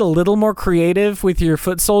little more creative with your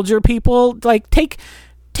foot soldier people? Like, take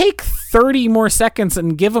 30 more seconds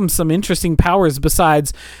and give them some interesting powers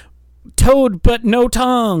besides toad but no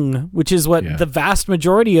tongue, which is what the vast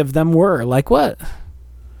majority of them were. Like, what?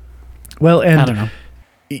 Well, and I don't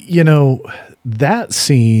know. That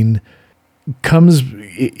scene comes,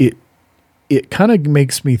 it kind of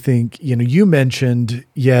makes me think, you mentioned,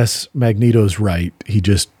 yes, Magneto's right. He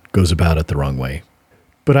just goes about it the wrong way.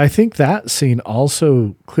 But I think that scene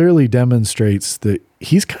also clearly demonstrates that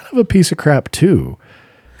he's kind of a piece of crap too.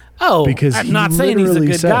 Oh, because I'm not saying he's a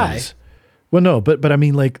good guy. Well, no, but I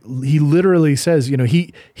mean, like, he literally says,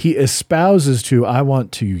 he espouses to, I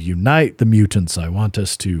want to unite the mutants. I want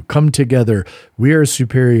us to come together. We are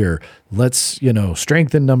superior. Let's,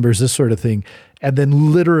 strengthen numbers, this sort of thing. And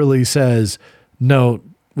then literally says, no,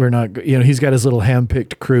 we're not, he's got his little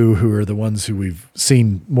handpicked crew who are the ones who we've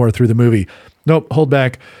seen more through the movie. Nope, hold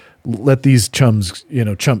back. Let these chumps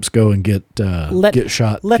go and get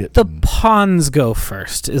shot. Let the pawns go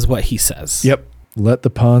first, is what he says. Yep. Let the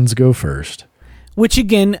pawns go first. Which,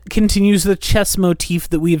 again, continues the chess motif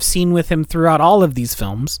that we have seen with him throughout all of these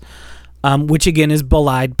films, which, again, is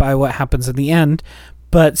belied by what happens at the end.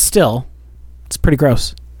 But still, it's pretty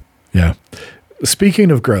gross. Yeah.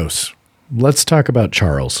 Speaking of gross, let's talk about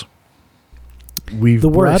Charles. We've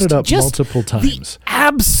brought it up multiple times. The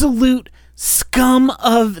absolute scum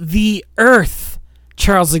of the earth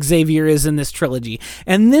Charles Xavier is in this trilogy.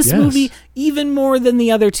 And this movie, even more than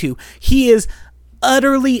the other two, he is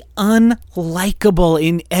utterly unlikable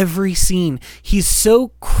in every scene. He's so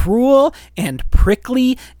cruel and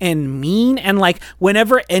prickly and mean, and like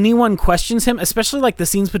whenever anyone questions him, especially like the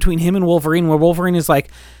scenes between him and Wolverine, where Wolverine is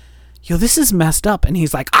like, yo, this is messed up, and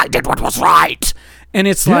he's like, I did what was right, and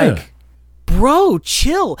it's like, bro,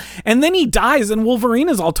 chill. And then he dies and Wolverine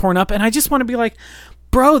is all torn up, and I just want to be like,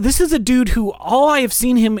 bro, this is a dude who all I have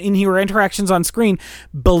seen him in your interactions on screen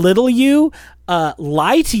belittle you,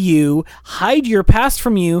 lie to you, hide your past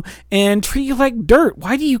from you, and treat you like dirt.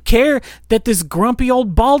 Why do you care that this grumpy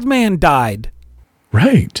old bald man died?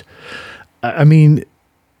 Right. I mean,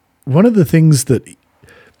 one of the things that,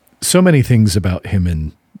 so many things about him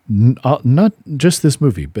in not just this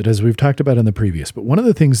movie, but as we've talked about in the previous, but one of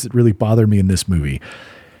the things that really bothered me in this movie,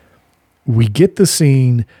 we get the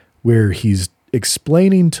scene where he's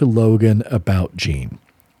explaining to Logan about Jean.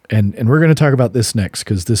 And we're going to talk about this next,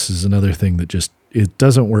 because this is another thing that just, it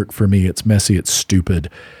doesn't work for me. It's messy. It's stupid.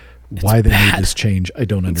 Why they made this change, I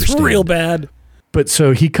don't understand. It's real bad. But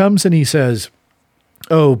so he comes and he says,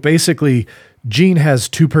 oh, basically, Jean has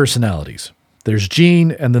two personalities. There's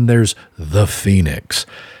Jean, and then there's the Phoenix.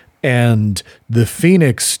 And the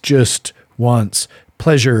Phoenix just wants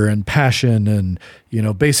pleasure and passion and,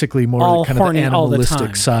 basically more all kind of the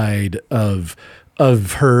animalistic side of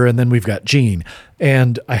her. And then we've got Jean.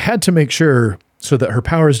 And I had to make sure, so that her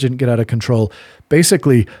powers didn't get out of control.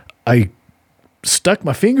 Basically, I stuck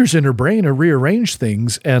my fingers in her brain and rearranged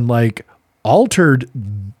things and altered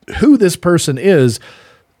who this person is,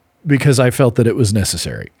 because I felt that it was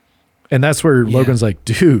necessary. And that's where Logan's like,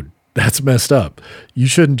 dude, that's messed up. You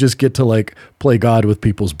shouldn't just get to play God with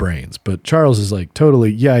people's brains. But Charles is like,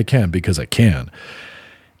 totally, yeah, I can, because I can.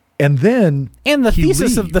 And then the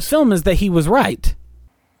thesis of the film is that he was right.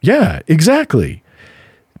 Yeah, exactly.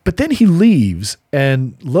 But then he leaves,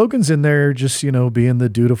 and Logan's in there just, being the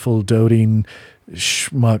dutiful, doting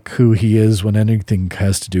schmuck who he is when anything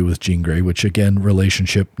has to do with Jean Grey, which again,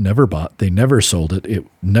 relationship never bought. They never sold it. It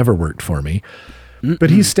never worked for me. Mm-mm. But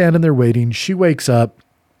he's standing there waiting. She wakes up,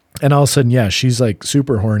 and all of a sudden, she's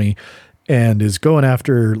super horny and is going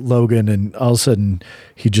after Logan. And all of a sudden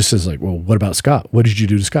he just says well, what about Scott? What did you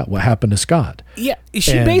do to Scott? What happened to Scott? Yeah.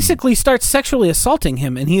 She basically starts sexually assaulting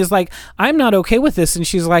him, and he's like, I'm not okay with this. And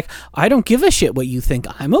she's like, I don't give a shit what you think.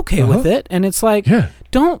 I'm okay with it. And it's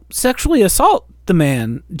don't sexually assault the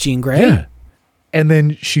man, Jean Grey. Yeah. And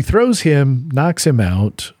then she throws him, knocks him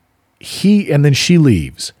out. And then she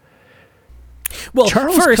leaves. Well,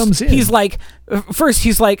 Charles comes in. He's like,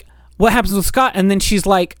 what happens with Scott? And then she's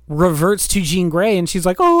reverts to Jean Grey, and she's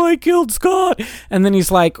like, oh, I killed Scott. And then he's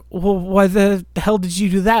like, well, why the hell did you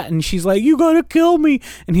do that? And she's like, you gotta kill me.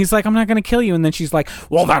 And he's like, I'm not gonna kill you. And then she's like,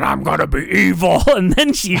 well, then I'm gonna be evil. And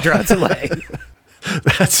then she drives away.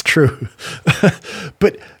 That's true.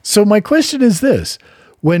 But so my question is this.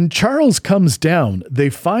 When Charles comes down, they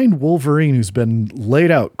find Wolverine, who's been laid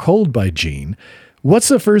out cold by Jean. What's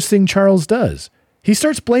the first thing Charles does? He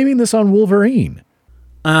starts blaming this on Wolverine.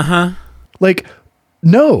 Uh-huh.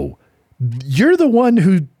 No, you're the one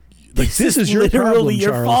who, this is your problem,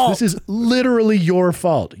 your Charles. Fault. This is literally your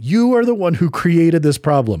fault. You are the one who created this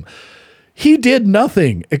problem. He did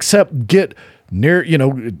nothing except get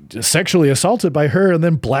sexually assaulted by her and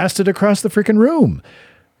then blasted across the freaking room.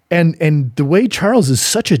 And the way Charles is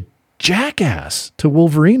such a jackass to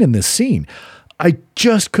Wolverine in this scene, I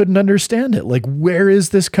just couldn't understand it. Where is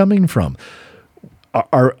this coming from?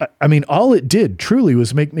 All it did truly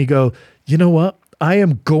was make me go, you know what? I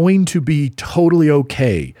am going to be totally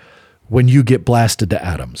okay when you get blasted to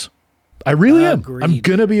atoms. I really am. I'm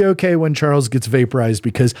going to be okay when Charles gets vaporized,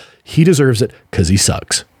 because he deserves it, because he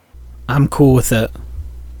sucks. I'm cool with it.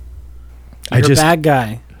 You're a bad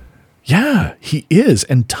guy. Yeah, he is.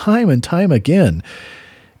 And time again.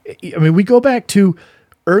 We go back to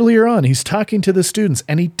earlier on. He's talking to the students,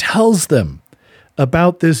 and he tells them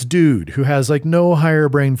about this dude who has no higher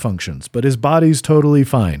brain functions, but his body's totally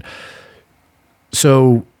fine.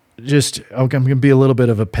 So I'm going to be a little bit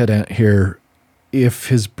of a pedant here. If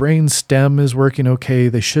his brain stem is working okay,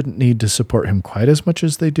 they shouldn't need to support him quite as much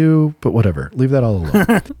as they do, but whatever, leave that all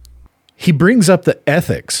alone. He brings up the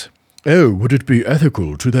ethics. Oh, would it be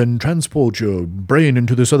ethical to then transport your brain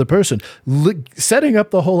into this other person? Setting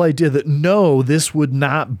up the whole idea that no, this would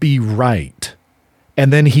not be right.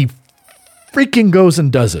 And then he freaking goes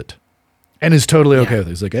and does it and is totally okay with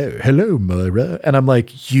it. He's like, oh, hello, Moira. And I'm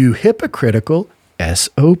like, you hypocritical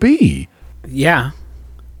SOB. Yeah.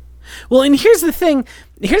 Well, and here's the thing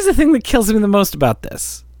that kills me the most about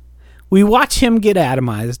this. We watch him get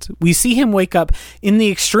atomized. We see him wake up in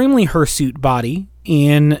the extremely hirsute body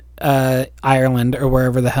in Ireland or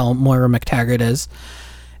wherever the hell Moira McTaggart is.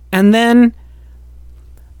 And then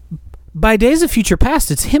by Days of Future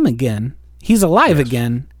Past, it's him again. He's alive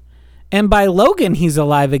again. And by Logan, he's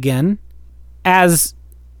alive again as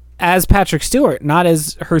Patrick Stewart, not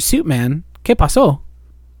as Hirsute Man. ¿Qué pasó?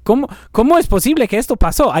 ¿Cómo es posible que esto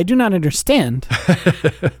pasó? I do not understand.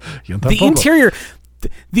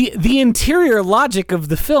 The interior logic of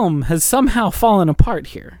the film has somehow fallen apart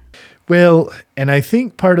here. Well, and I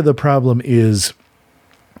think part of the problem is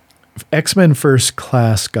X-Men First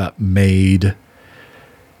Class got made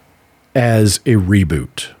as a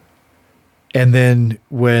reboot. And then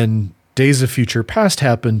when Days of Future Past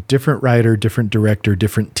happened, different writer, different director,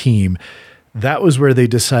 different team. That was where they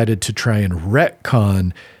decided to try and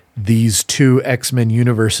retcon these two X-Men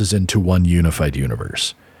universes into one unified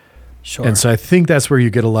universe. Sure. And so I think that's where you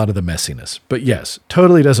get a lot of the messiness. But yes,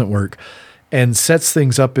 totally doesn't work and sets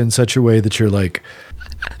things up in such a way that you're like,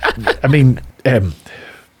 I mean, I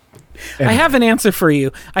have an answer for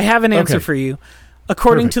you.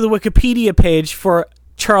 According Perfect. to the Wikipedia page for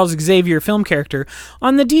Charles Xavier film character,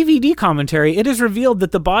 on the DVD commentary, it is revealed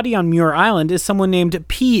that the body on Muir Island is someone named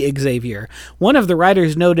P. Xavier. One of the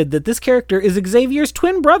writers noted that this character is Xavier's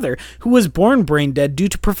twin brother, who was born brain dead due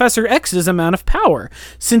to Professor X's amount of power.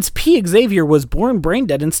 Since P. Xavier was born brain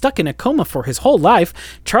dead and stuck in a coma for his whole life,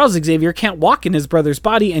 Charles Xavier can't walk in his brother's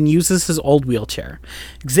body and uses his old wheelchair.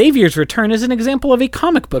 Xavier's return is an example of a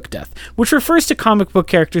comic book death, which refers to comic book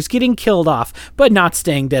characters getting killed off, but not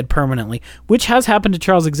staying dead permanently, which has happened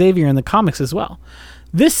to Charles Xavier in the comics as well.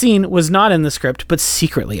 This scene was not in the script, but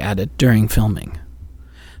secretly added during filming.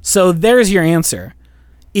 So there's your answer.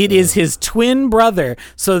 It is his twin brother.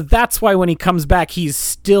 So that's why when he comes back, he's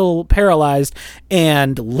still paralyzed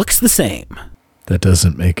and looks the same. that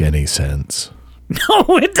doesn't make any sense.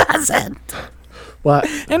 No, it doesn't. What?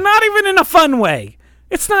 And not even in a fun way.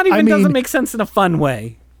 It's not even doesn't make sense in a fun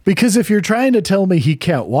way. Because if you're trying to tell me he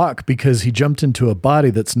can't walk because he jumped into a body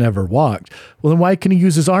that's never walked, well, then why can he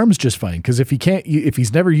use his arms just fine? Because if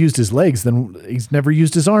he's never used his legs, then he's never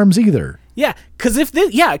used his arms either. Yeah, because if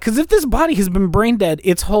this body has been brain dead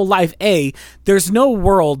its whole life, there's no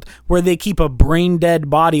world where they keep a brain dead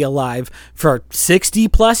body alive for 60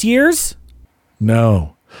 plus years.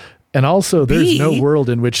 No, and also there's no world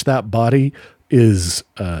in which that body is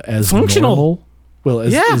as functional. Normal. Well,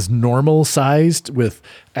 is normal sized with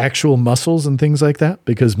actual muscles and things like that?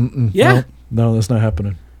 Because no, that's not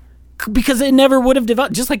happening. Because it never would have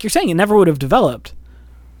developed. Just like you're saying, it never would have developed.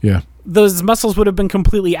 Yeah. Those muscles would have been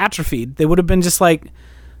completely atrophied. They would have been just like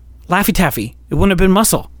Laffy Taffy. It wouldn't have been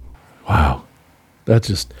muscle. Wow. That's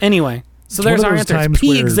just... Anyway, so there's our answer. It's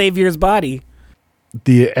P. Xavier's body.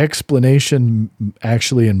 The explanation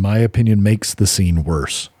actually, in my opinion, makes the scene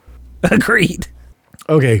worse. Agreed.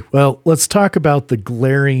 Okay, well, let's talk about the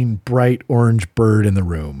glaring bright orange bird in the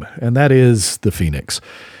room, and that is the Phoenix.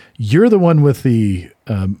 You're the one with the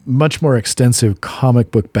much more extensive comic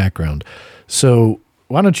book background. So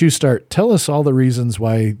why don't you start? Tell us all the reasons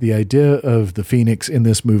why the idea of the Phoenix in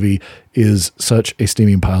this movie is such a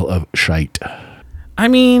steaming pile of shite. I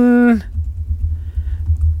mean,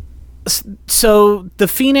 so the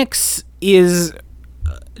Phoenix is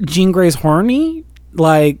Jean Grey's horny?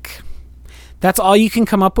 Like... That's all you can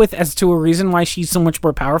come up with as to a reason why she's so much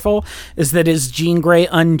more powerful, is that is Jean Grey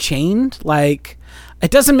unchained? Like,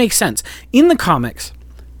 it doesn't make sense. In the comics,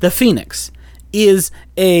 the Phoenix is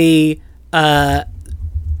a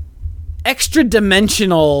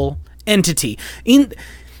extra-dimensional entity. In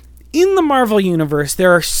the Marvel Universe,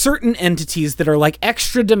 there are certain entities that are like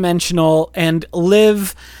extra-dimensional and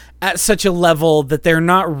live at such a level that they're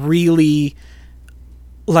not really...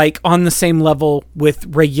 like on the same level with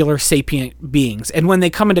regular sapient beings. And when they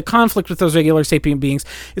come into conflict with those regular sapient beings,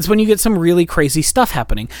 it's when you get some really crazy stuff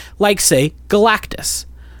happening. Like, say, Galactus.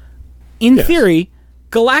 In theory,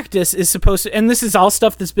 Galactus is supposed to, and this is all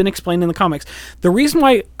stuff that's been explained in the comics. The reason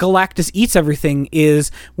why Galactus eats everything is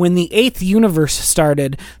when the 8th universe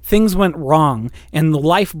started, things went wrong, and the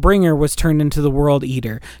life bringer was turned into the world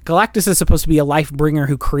eater. Galactus is supposed to be a life bringer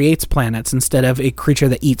who creates planets instead of a creature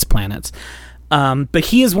that eats planets. But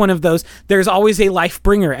he is one of those. There's always a life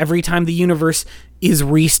bringer every time the universe is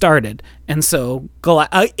restarted. And so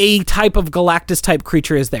a type of Galactus type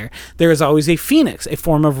creature is there. There is always a Phoenix, a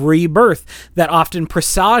form of rebirth that often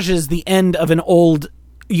presages the end of an old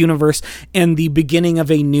universe and the beginning of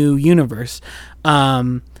a new universe.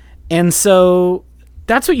 And so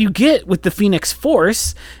that's what you get with the Phoenix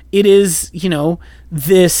Force. It is,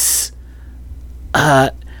 this...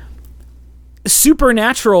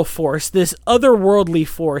 supernatural force, this otherworldly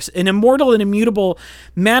force, an immortal and immutable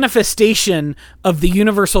manifestation of the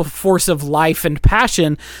universal force of life and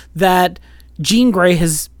passion that Jean Grey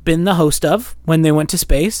has been the host of when they went to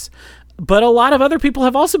space, but a lot of other people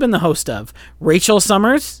have also been the host of. Rachel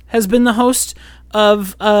Summers has been the host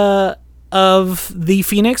of the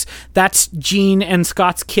Phoenix. That's Jean and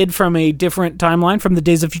Scott's kid from a different timeline, from the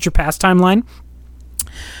Days of Future Past timeline.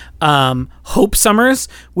 Hope Summers,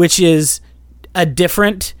 which is a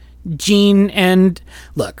different Jean and...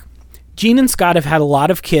 Look, Jean and Scott have had a lot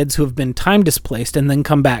of kids who have been time displaced and then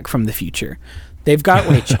come back from the future. They've got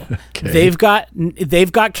Rachel. Okay.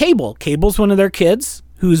 They've got Cable. Cable's one of their kids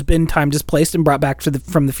who's been time displaced and brought back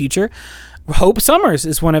from the future. Hope Summers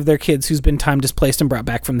is one of their kids who's been time displaced and brought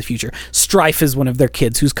back from the future. Strife is one of their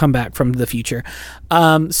kids who's come back from the future.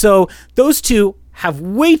 So those two have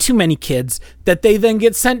way too many kids that they then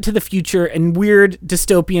get sent to the future in weird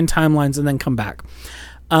dystopian timelines and then come back.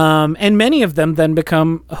 And many of them then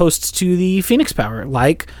become hosts to the Phoenix Power,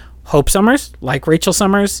 like Hope Summers, like Rachel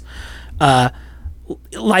Summers,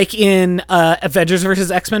 like in Avengers vs.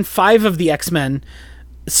 X-Men. 5 of the X-Men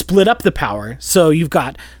split up the power. So you've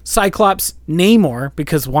got Cyclops, Namor,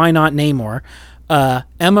 because why not Namor,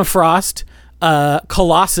 Emma Frost,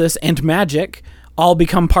 Colossus, and Magic all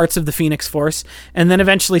become parts of the Phoenix Force. And then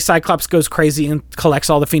eventually Cyclops goes crazy and collects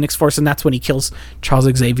all the Phoenix Force, and that's when he kills Charles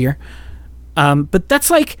Xavier. But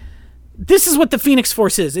that's like, this is what the Phoenix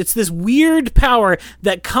Force is. It's this weird power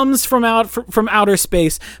that comes from outer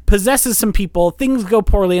space, possesses some people, things go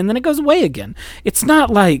poorly, and then it goes away again. It's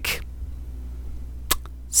not like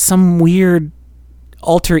some weird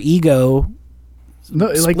alter ego. No,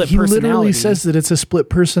 like he literally says that it's a split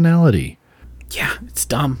personality. Yeah, it's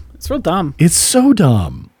dumb. It's real dumb. It's so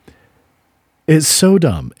dumb. It's so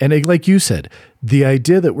dumb. And like you said, the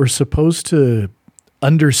idea that we're supposed to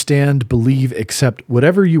understand, believe, accept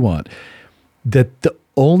whatever you want, that the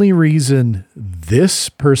only reason this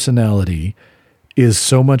personality is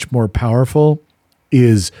so much more powerful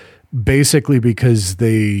is basically because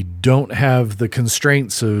they don't have the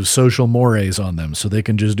constraints of social mores on them, so they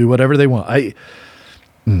can just do whatever they want.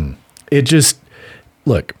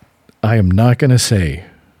 Look, I am not going to say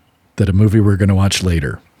that a movie we're going to watch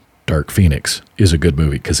later, Dark Phoenix, is a good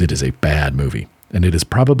movie, because it is a bad movie, and it is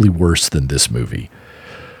probably worse than this movie.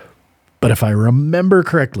 But if I remember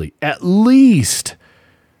correctly, at least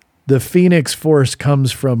the Phoenix Force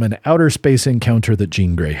comes from an outer space encounter that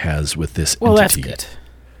Jean Grey has with this entity. That's good.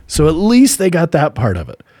 So at least they got that part of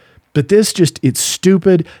it. But this it's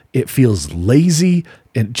stupid. It feels lazy.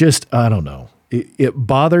 And just, I don't know. It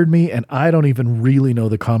bothered me, and I don't even really know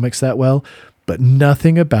the comics that well, but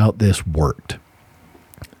nothing about this worked.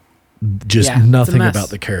 Nothing about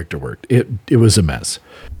the character worked. It was a mess.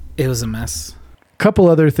 It was a mess. Couple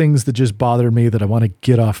other things that just bothered me that I want to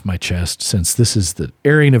get off my chest, since this is the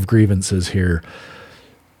airing of grievances here.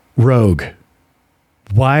 Rogue.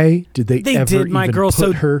 Why did they ever even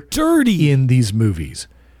put her dirty in these movies?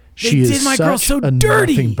 She is such a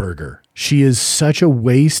nothing burger. She is such a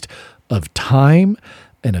waste of time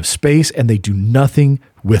and of space, and they do nothing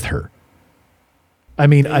with her. I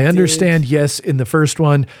mean, I understand, yes, in the first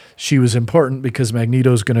one, she was important because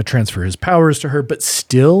Magneto's going to transfer his powers to her, but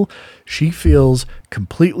still, she feels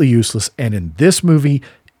completely useless, and in this movie,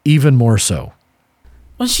 even more so.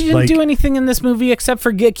 Well, she didn't do anything in this movie except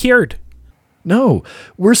for get cured. No,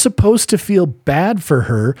 we're supposed to feel bad for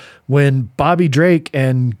her when Bobby Drake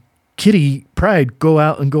and Kitty Pryde go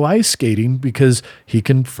out and go ice skating because he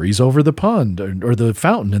can freeze over the pond or the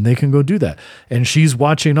fountain, and they can go do that. And she's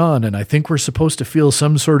watching on, and I think we're supposed to feel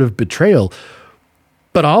some sort of betrayal.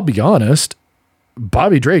 But I'll be honest,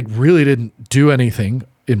 Bobby Drake really didn't do anything,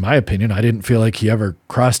 in my opinion. I didn't feel like he ever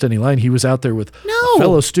crossed any line. He was out there with a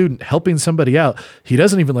fellow student helping somebody out. He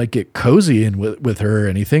doesn't even get cozy in with her or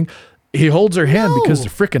anything. He holds her hand because they're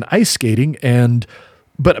freaking ice skating,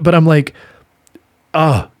 but I'm like,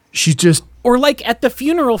 she's just... Or at the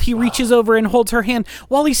funeral, he reaches over and holds her hand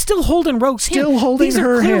while he's still holding Rogue's hand. Still holding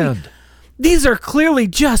her hand. These are clearly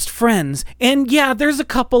just friends. And yeah, there's a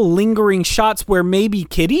couple lingering shots where maybe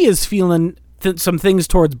Kitty is feeling some things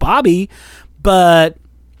towards Bobby, but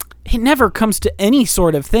it never comes to any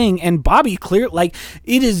sort of thing. And Bobby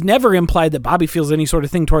it is never implied that Bobby feels any sort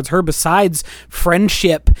of thing towards her besides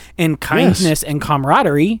friendship and kindness and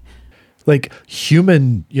camaraderie.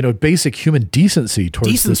 Human, basic human decency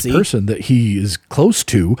towards this person that he is close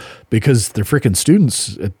to because they're freaking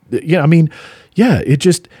students. It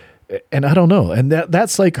just, and I don't know. And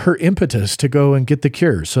that's her impetus to go and get the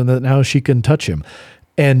cure so that now she can touch him.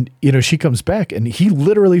 And, she comes back and he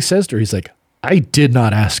literally says to her, he's like, I did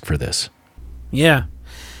not ask for this. Yeah.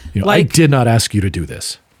 I did not ask you to do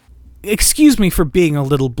this. Excuse me for being a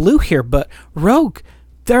little blue here, but Rogue,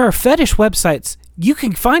 there are fetish websites. You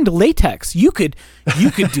can find latex. You could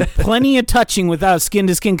do plenty of touching without a skin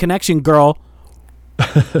to skin connection, girl.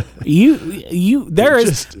 There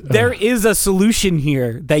is a solution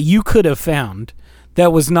here that you could have found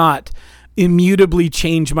that was not immutably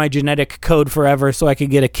change my genetic code forever so I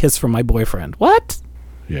could get a kiss from my boyfriend. What?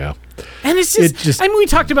 Yeah. And it's just I mean, we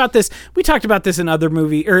talked about this in other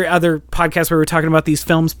movie or other podcasts where we were talking about these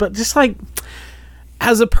films, but just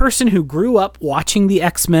as a person who grew up watching the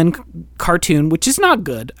X-Men cartoon, which is not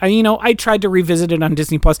good. I tried to revisit it on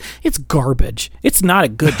Disney Plus. It's garbage. It's not a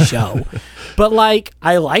good show. But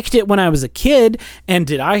I liked it when I was a kid. And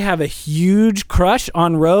did I have a huge crush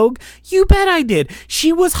on Rogue? You bet I did.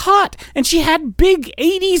 She was hot and she had big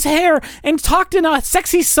 80s hair and talked in a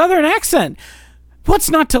sexy Southern accent. What's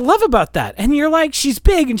not to love about that? And you're she's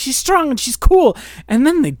big and she's strong and she's cool. And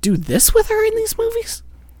then they do this with her in these movies?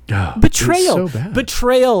 Betrayal. It's so bad.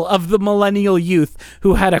 Betrayal of the millennial youth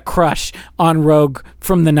who had a crush on Rogue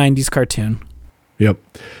from the 90s cartoon. Yep.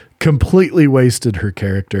 Completely wasted her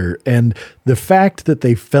character. And the fact that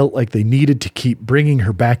they felt like they needed to keep bringing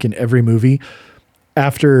her back in every movie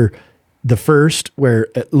after the first, where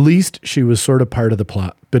at least she was sort of part of the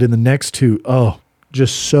plot, but in the next two,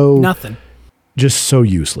 just so... Nothing. Just so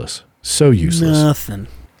useless. So useless. Nothing.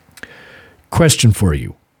 Question for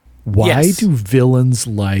you. Why do villains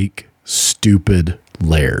like stupid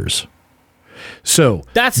lairs? So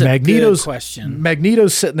that's a good question.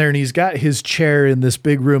 Magneto's sitting there and he's got his chair in this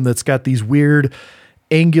big room that's got these weird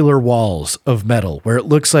angular walls of metal where it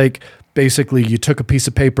looks like basically you took a piece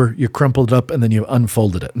of paper, you crumpled it up, and then you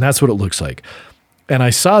unfolded it. And that's what it looks like. And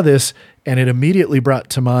I saw this and it immediately brought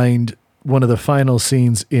to mind one of the final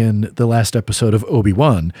scenes in the last episode of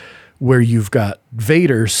Obi-Wan, where you've got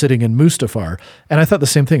Vader sitting in Mustafar. And I thought the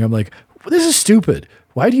same thing. I'm like, this is stupid.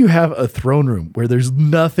 Why do you have a throne room where there's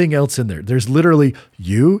nothing else in there? There's literally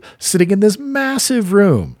you sitting in this massive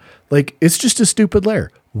room. Like, it's just a stupid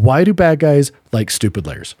lair. Why do bad guys like stupid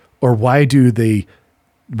lairs? Or why do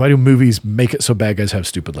movies make it so bad guys have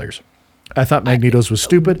stupid lairs? I thought Magneto's was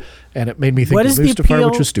stupid, and it made me think of Mustafar,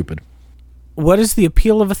 which was stupid. What is the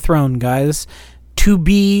appeal of a throne, guys? To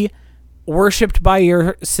be worshipped by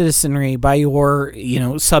your citizenry, by your,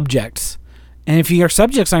 subjects. And if your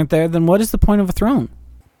subjects aren't there, then what is the point of a throne?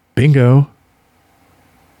 Bingo.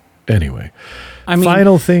 Anyway,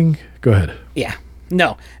 final thing. Go ahead. Yeah.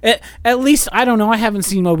 No. At least, I don't know. I haven't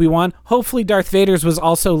seen Obi-Wan. Hopefully Darth Vader's was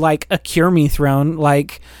also like a Cure Me throne,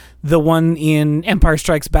 like the one in Empire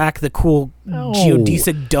Strikes Back, the cool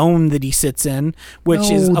geodesic dome that he sits in,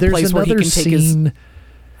 which is a place where he can take his...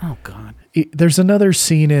 Oh, God. There's another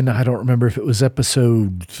scene in, I don't remember if it was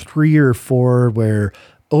episode 3 or 4, where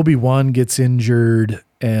Obi-Wan gets injured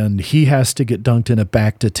and he has to get dunked in a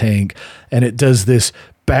back-to-tank, and it does this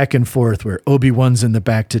back and forth where Obi-Wan's in the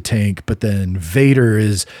back-to-tank, but then Vader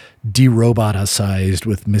is de-roboticized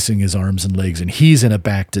with missing his arms and legs, and he's in a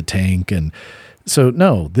back-to-tank. And so,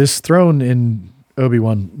 no, this throne in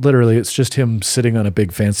Obi-Wan, literally, it's just him sitting on a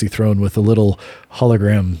big fancy throne with a little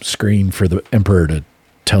hologram screen for the Emperor to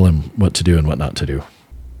tell him what to do and what not to do.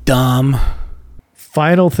 Dumb.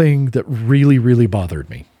 Final thing that really, really bothered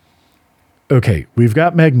me. Okay, we've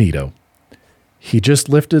got Magneto. He just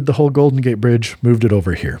lifted the whole Golden Gate Bridge, moved it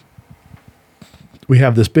over here. We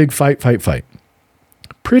have this big fight.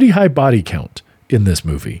 Pretty high body count in this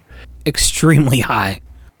movie. Extremely high.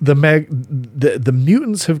 The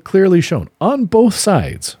mutants have clearly shown on both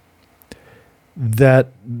sides that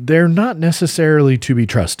they're not necessarily to be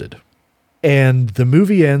trusted. And the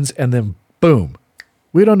movie ends and then boom.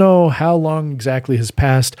 We don't know how long exactly has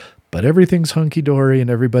passed, but everything's hunky-dory and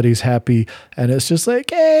everybody's happy. And it's just like,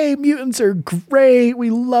 hey, mutants are great. We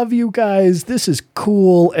love you guys. This is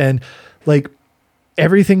cool. And like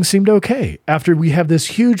everything seemed okay after we have this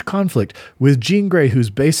huge conflict with Jean Grey, who's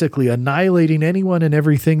basically annihilating anyone and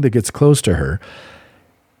everything that gets close to her.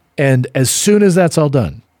 And as soon as that's all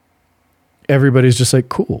done, everybody's just like,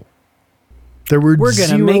 cool. There were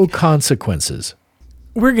zero consequences.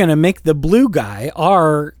 We're going to make the blue guy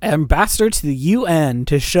our ambassador to the UN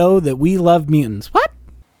to show that we love mutants. What?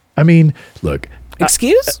 I mean, look.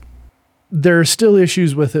 Excuse? There are still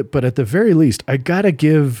issues with it, but at the very least, I got to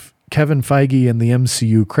give Kevin Feige and the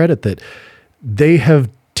MCU credit that they have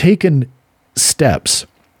taken steps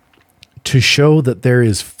to show that there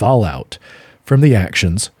is fallout from the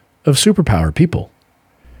actions of superpower people.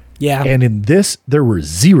 Yeah. And in this, there were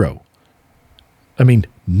zero. I mean,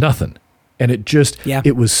 nothing. And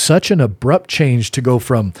it was such an abrupt change to go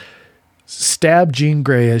from stab Jean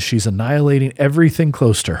Grey as she's annihilating everything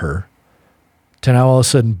close to her to now all of a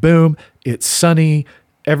sudden, boom, it's sunny,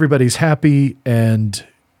 everybody's happy, and,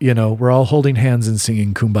 we're all holding hands and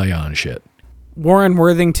singing Kumbaya and shit. Warren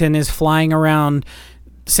Worthington is flying around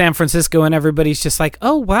San Francisco and everybody's just like,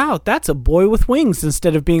 oh, wow, that's a boy with wings,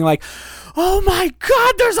 instead of being like, oh my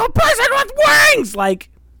God, there's a person with wings! Like,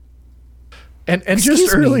 And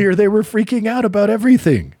just earlier, they were freaking out about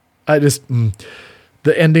everything. The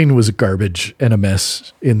ending was garbage and a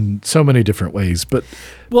mess in so many different ways. But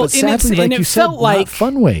sadly, like you said, not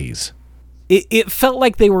fun ways. It felt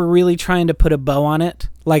like they were really trying to put a bow on it.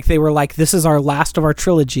 Like they were like, this is our last of our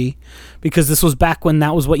trilogy. Because this was back when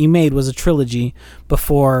that was what you made, was a trilogy,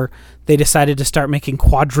 before they decided to start making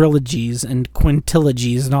quadrilogies and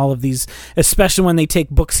quintilogies and all of these. Especially when they take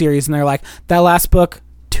book series and they're like, that last book...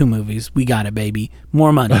 2 movies. We got it, baby.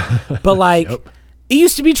 More money. But It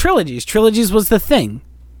used to be trilogies. Trilogies was the thing.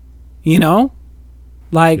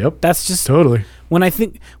 That's just totally. When I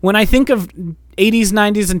think of 80s,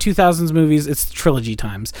 90s, and 2000s movies, it's trilogy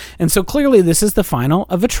times. And so clearly this is the final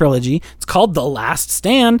of a trilogy. It's called The Last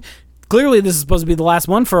Stand. Clearly this is supposed to be the last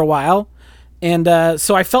one for a while. And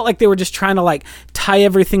so I felt like they were just trying to like tie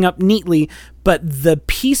everything up neatly, but the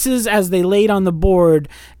pieces as they laid on the board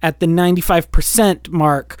at the 95%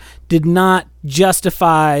 mark did not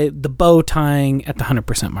justify the bow tying at the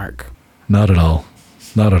 100% mark. Not at all.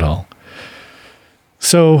 Not at all.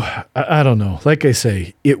 So, I don't know. Like I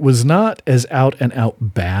say, it was not as out and out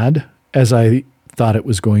bad as I thought it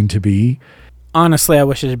was going to be. Honestly, I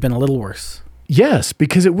wish it had been a little worse. Yes,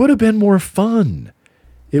 because it would have been more fun.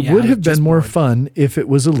 It would have been more fun if it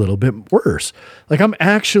was a little bit worse. Like, I'm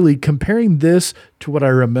actually comparing this to what I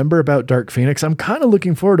remember about Dark Phoenix. I'm kind of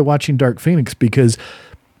looking forward to watching Dark Phoenix because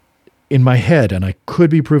in my head, and I could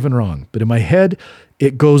be proven wrong, but in my head,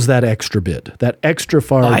 it goes that extra bit, that extra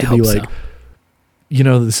far to be like, you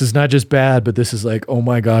know, this is not just bad, but this is like, oh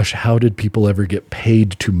my gosh, how did people ever get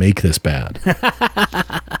paid to make this bad?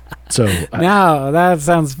 So no, that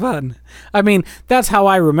sounds fun. I mean, that's how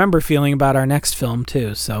I remember feeling about our next film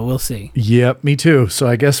too. So we'll see. Yep, me too. So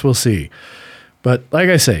I guess we'll see. But like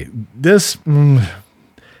I say, this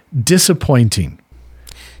disappointing.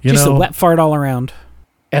 Just a wet fart all around.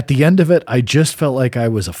 At the end of it, I just felt like I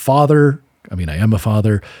was a father. I mean, I am a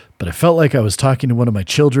father, but I felt like I was talking to one of my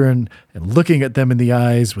children and looking at them in the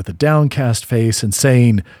eyes with a downcast face and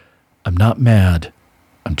saying, I'm not mad.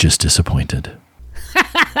 I'm just disappointed.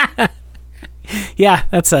 Yeah,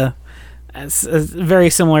 that's very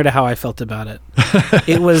similar to how I felt about it.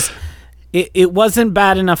 It wasn't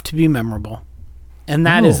bad enough to be memorable. And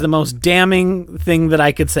that is the most damning thing that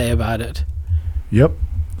I could say about it. Yep,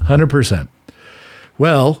 100%.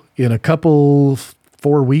 Well, in a couple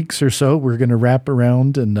 4 weeks or so, we're going to wrap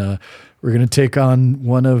around and we're going to take on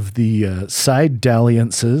one of the side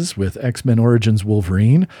dalliances with X-Men Origins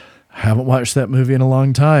Wolverine. I haven't watched that movie in a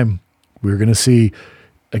long time. We're going to see,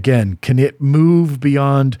 again, can it move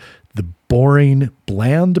beyond the boring,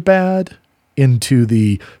 bland bad into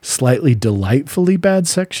the slightly delightfully bad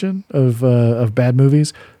section of bad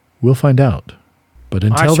movies? We'll find out. But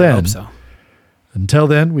until then, hope so. Until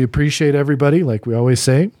then, we appreciate everybody. Like we always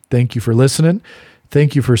say, thank you for listening.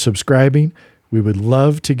 Thank you for subscribing. We would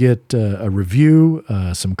love to get a review,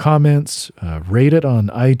 some comments, rate it on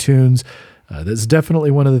iTunes. That's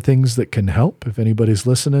definitely one of the things that can help. If anybody's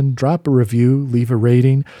listening, drop a review, leave a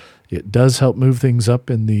rating. It does help move things up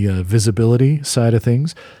in the visibility side of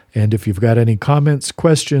things. And if you've got any comments,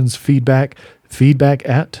 questions, feedback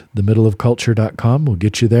at themiddleofculture.com. We'll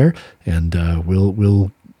get you there, and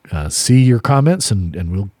we'll see your comments,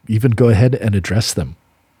 and we'll even go ahead and address them.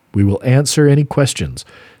 We will answer any questions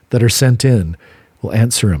that are sent in. We'll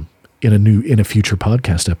answer them in a future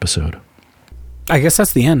podcast episode. I guess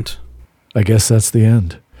that's the end. That's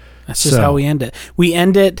That's just how we end it. We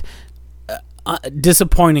end it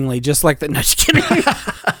disappointingly, just like the. No, just kidding.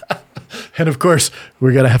 And of course,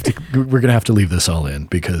 we're gonna have to leave this all in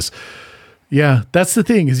because, yeah, that's the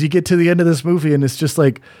thing is you get to the end of this movie and it's just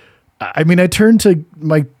like, I mean, I turned to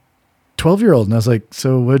my 12-year-old and I was like,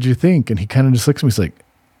 "So what'd you think?" And he kind of just looks at me, he's like,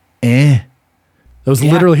 "Eh." That was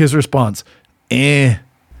literally his response. Eh.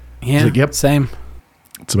 Yeah. Like, yep. Same.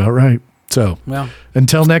 It's about right. So, well,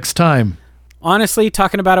 until next time. Honestly,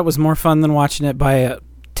 talking about it was more fun than watching it by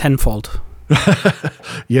tenfold.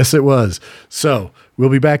 Yes, it was. So we'll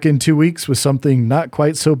be back in 2 weeks with something not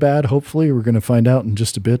quite so bad. Hopefully, we're going to find out in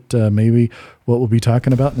just a bit, maybe what we'll be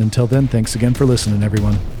talking about. And until then, thanks again for listening,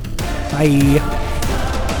 everyone. Bye.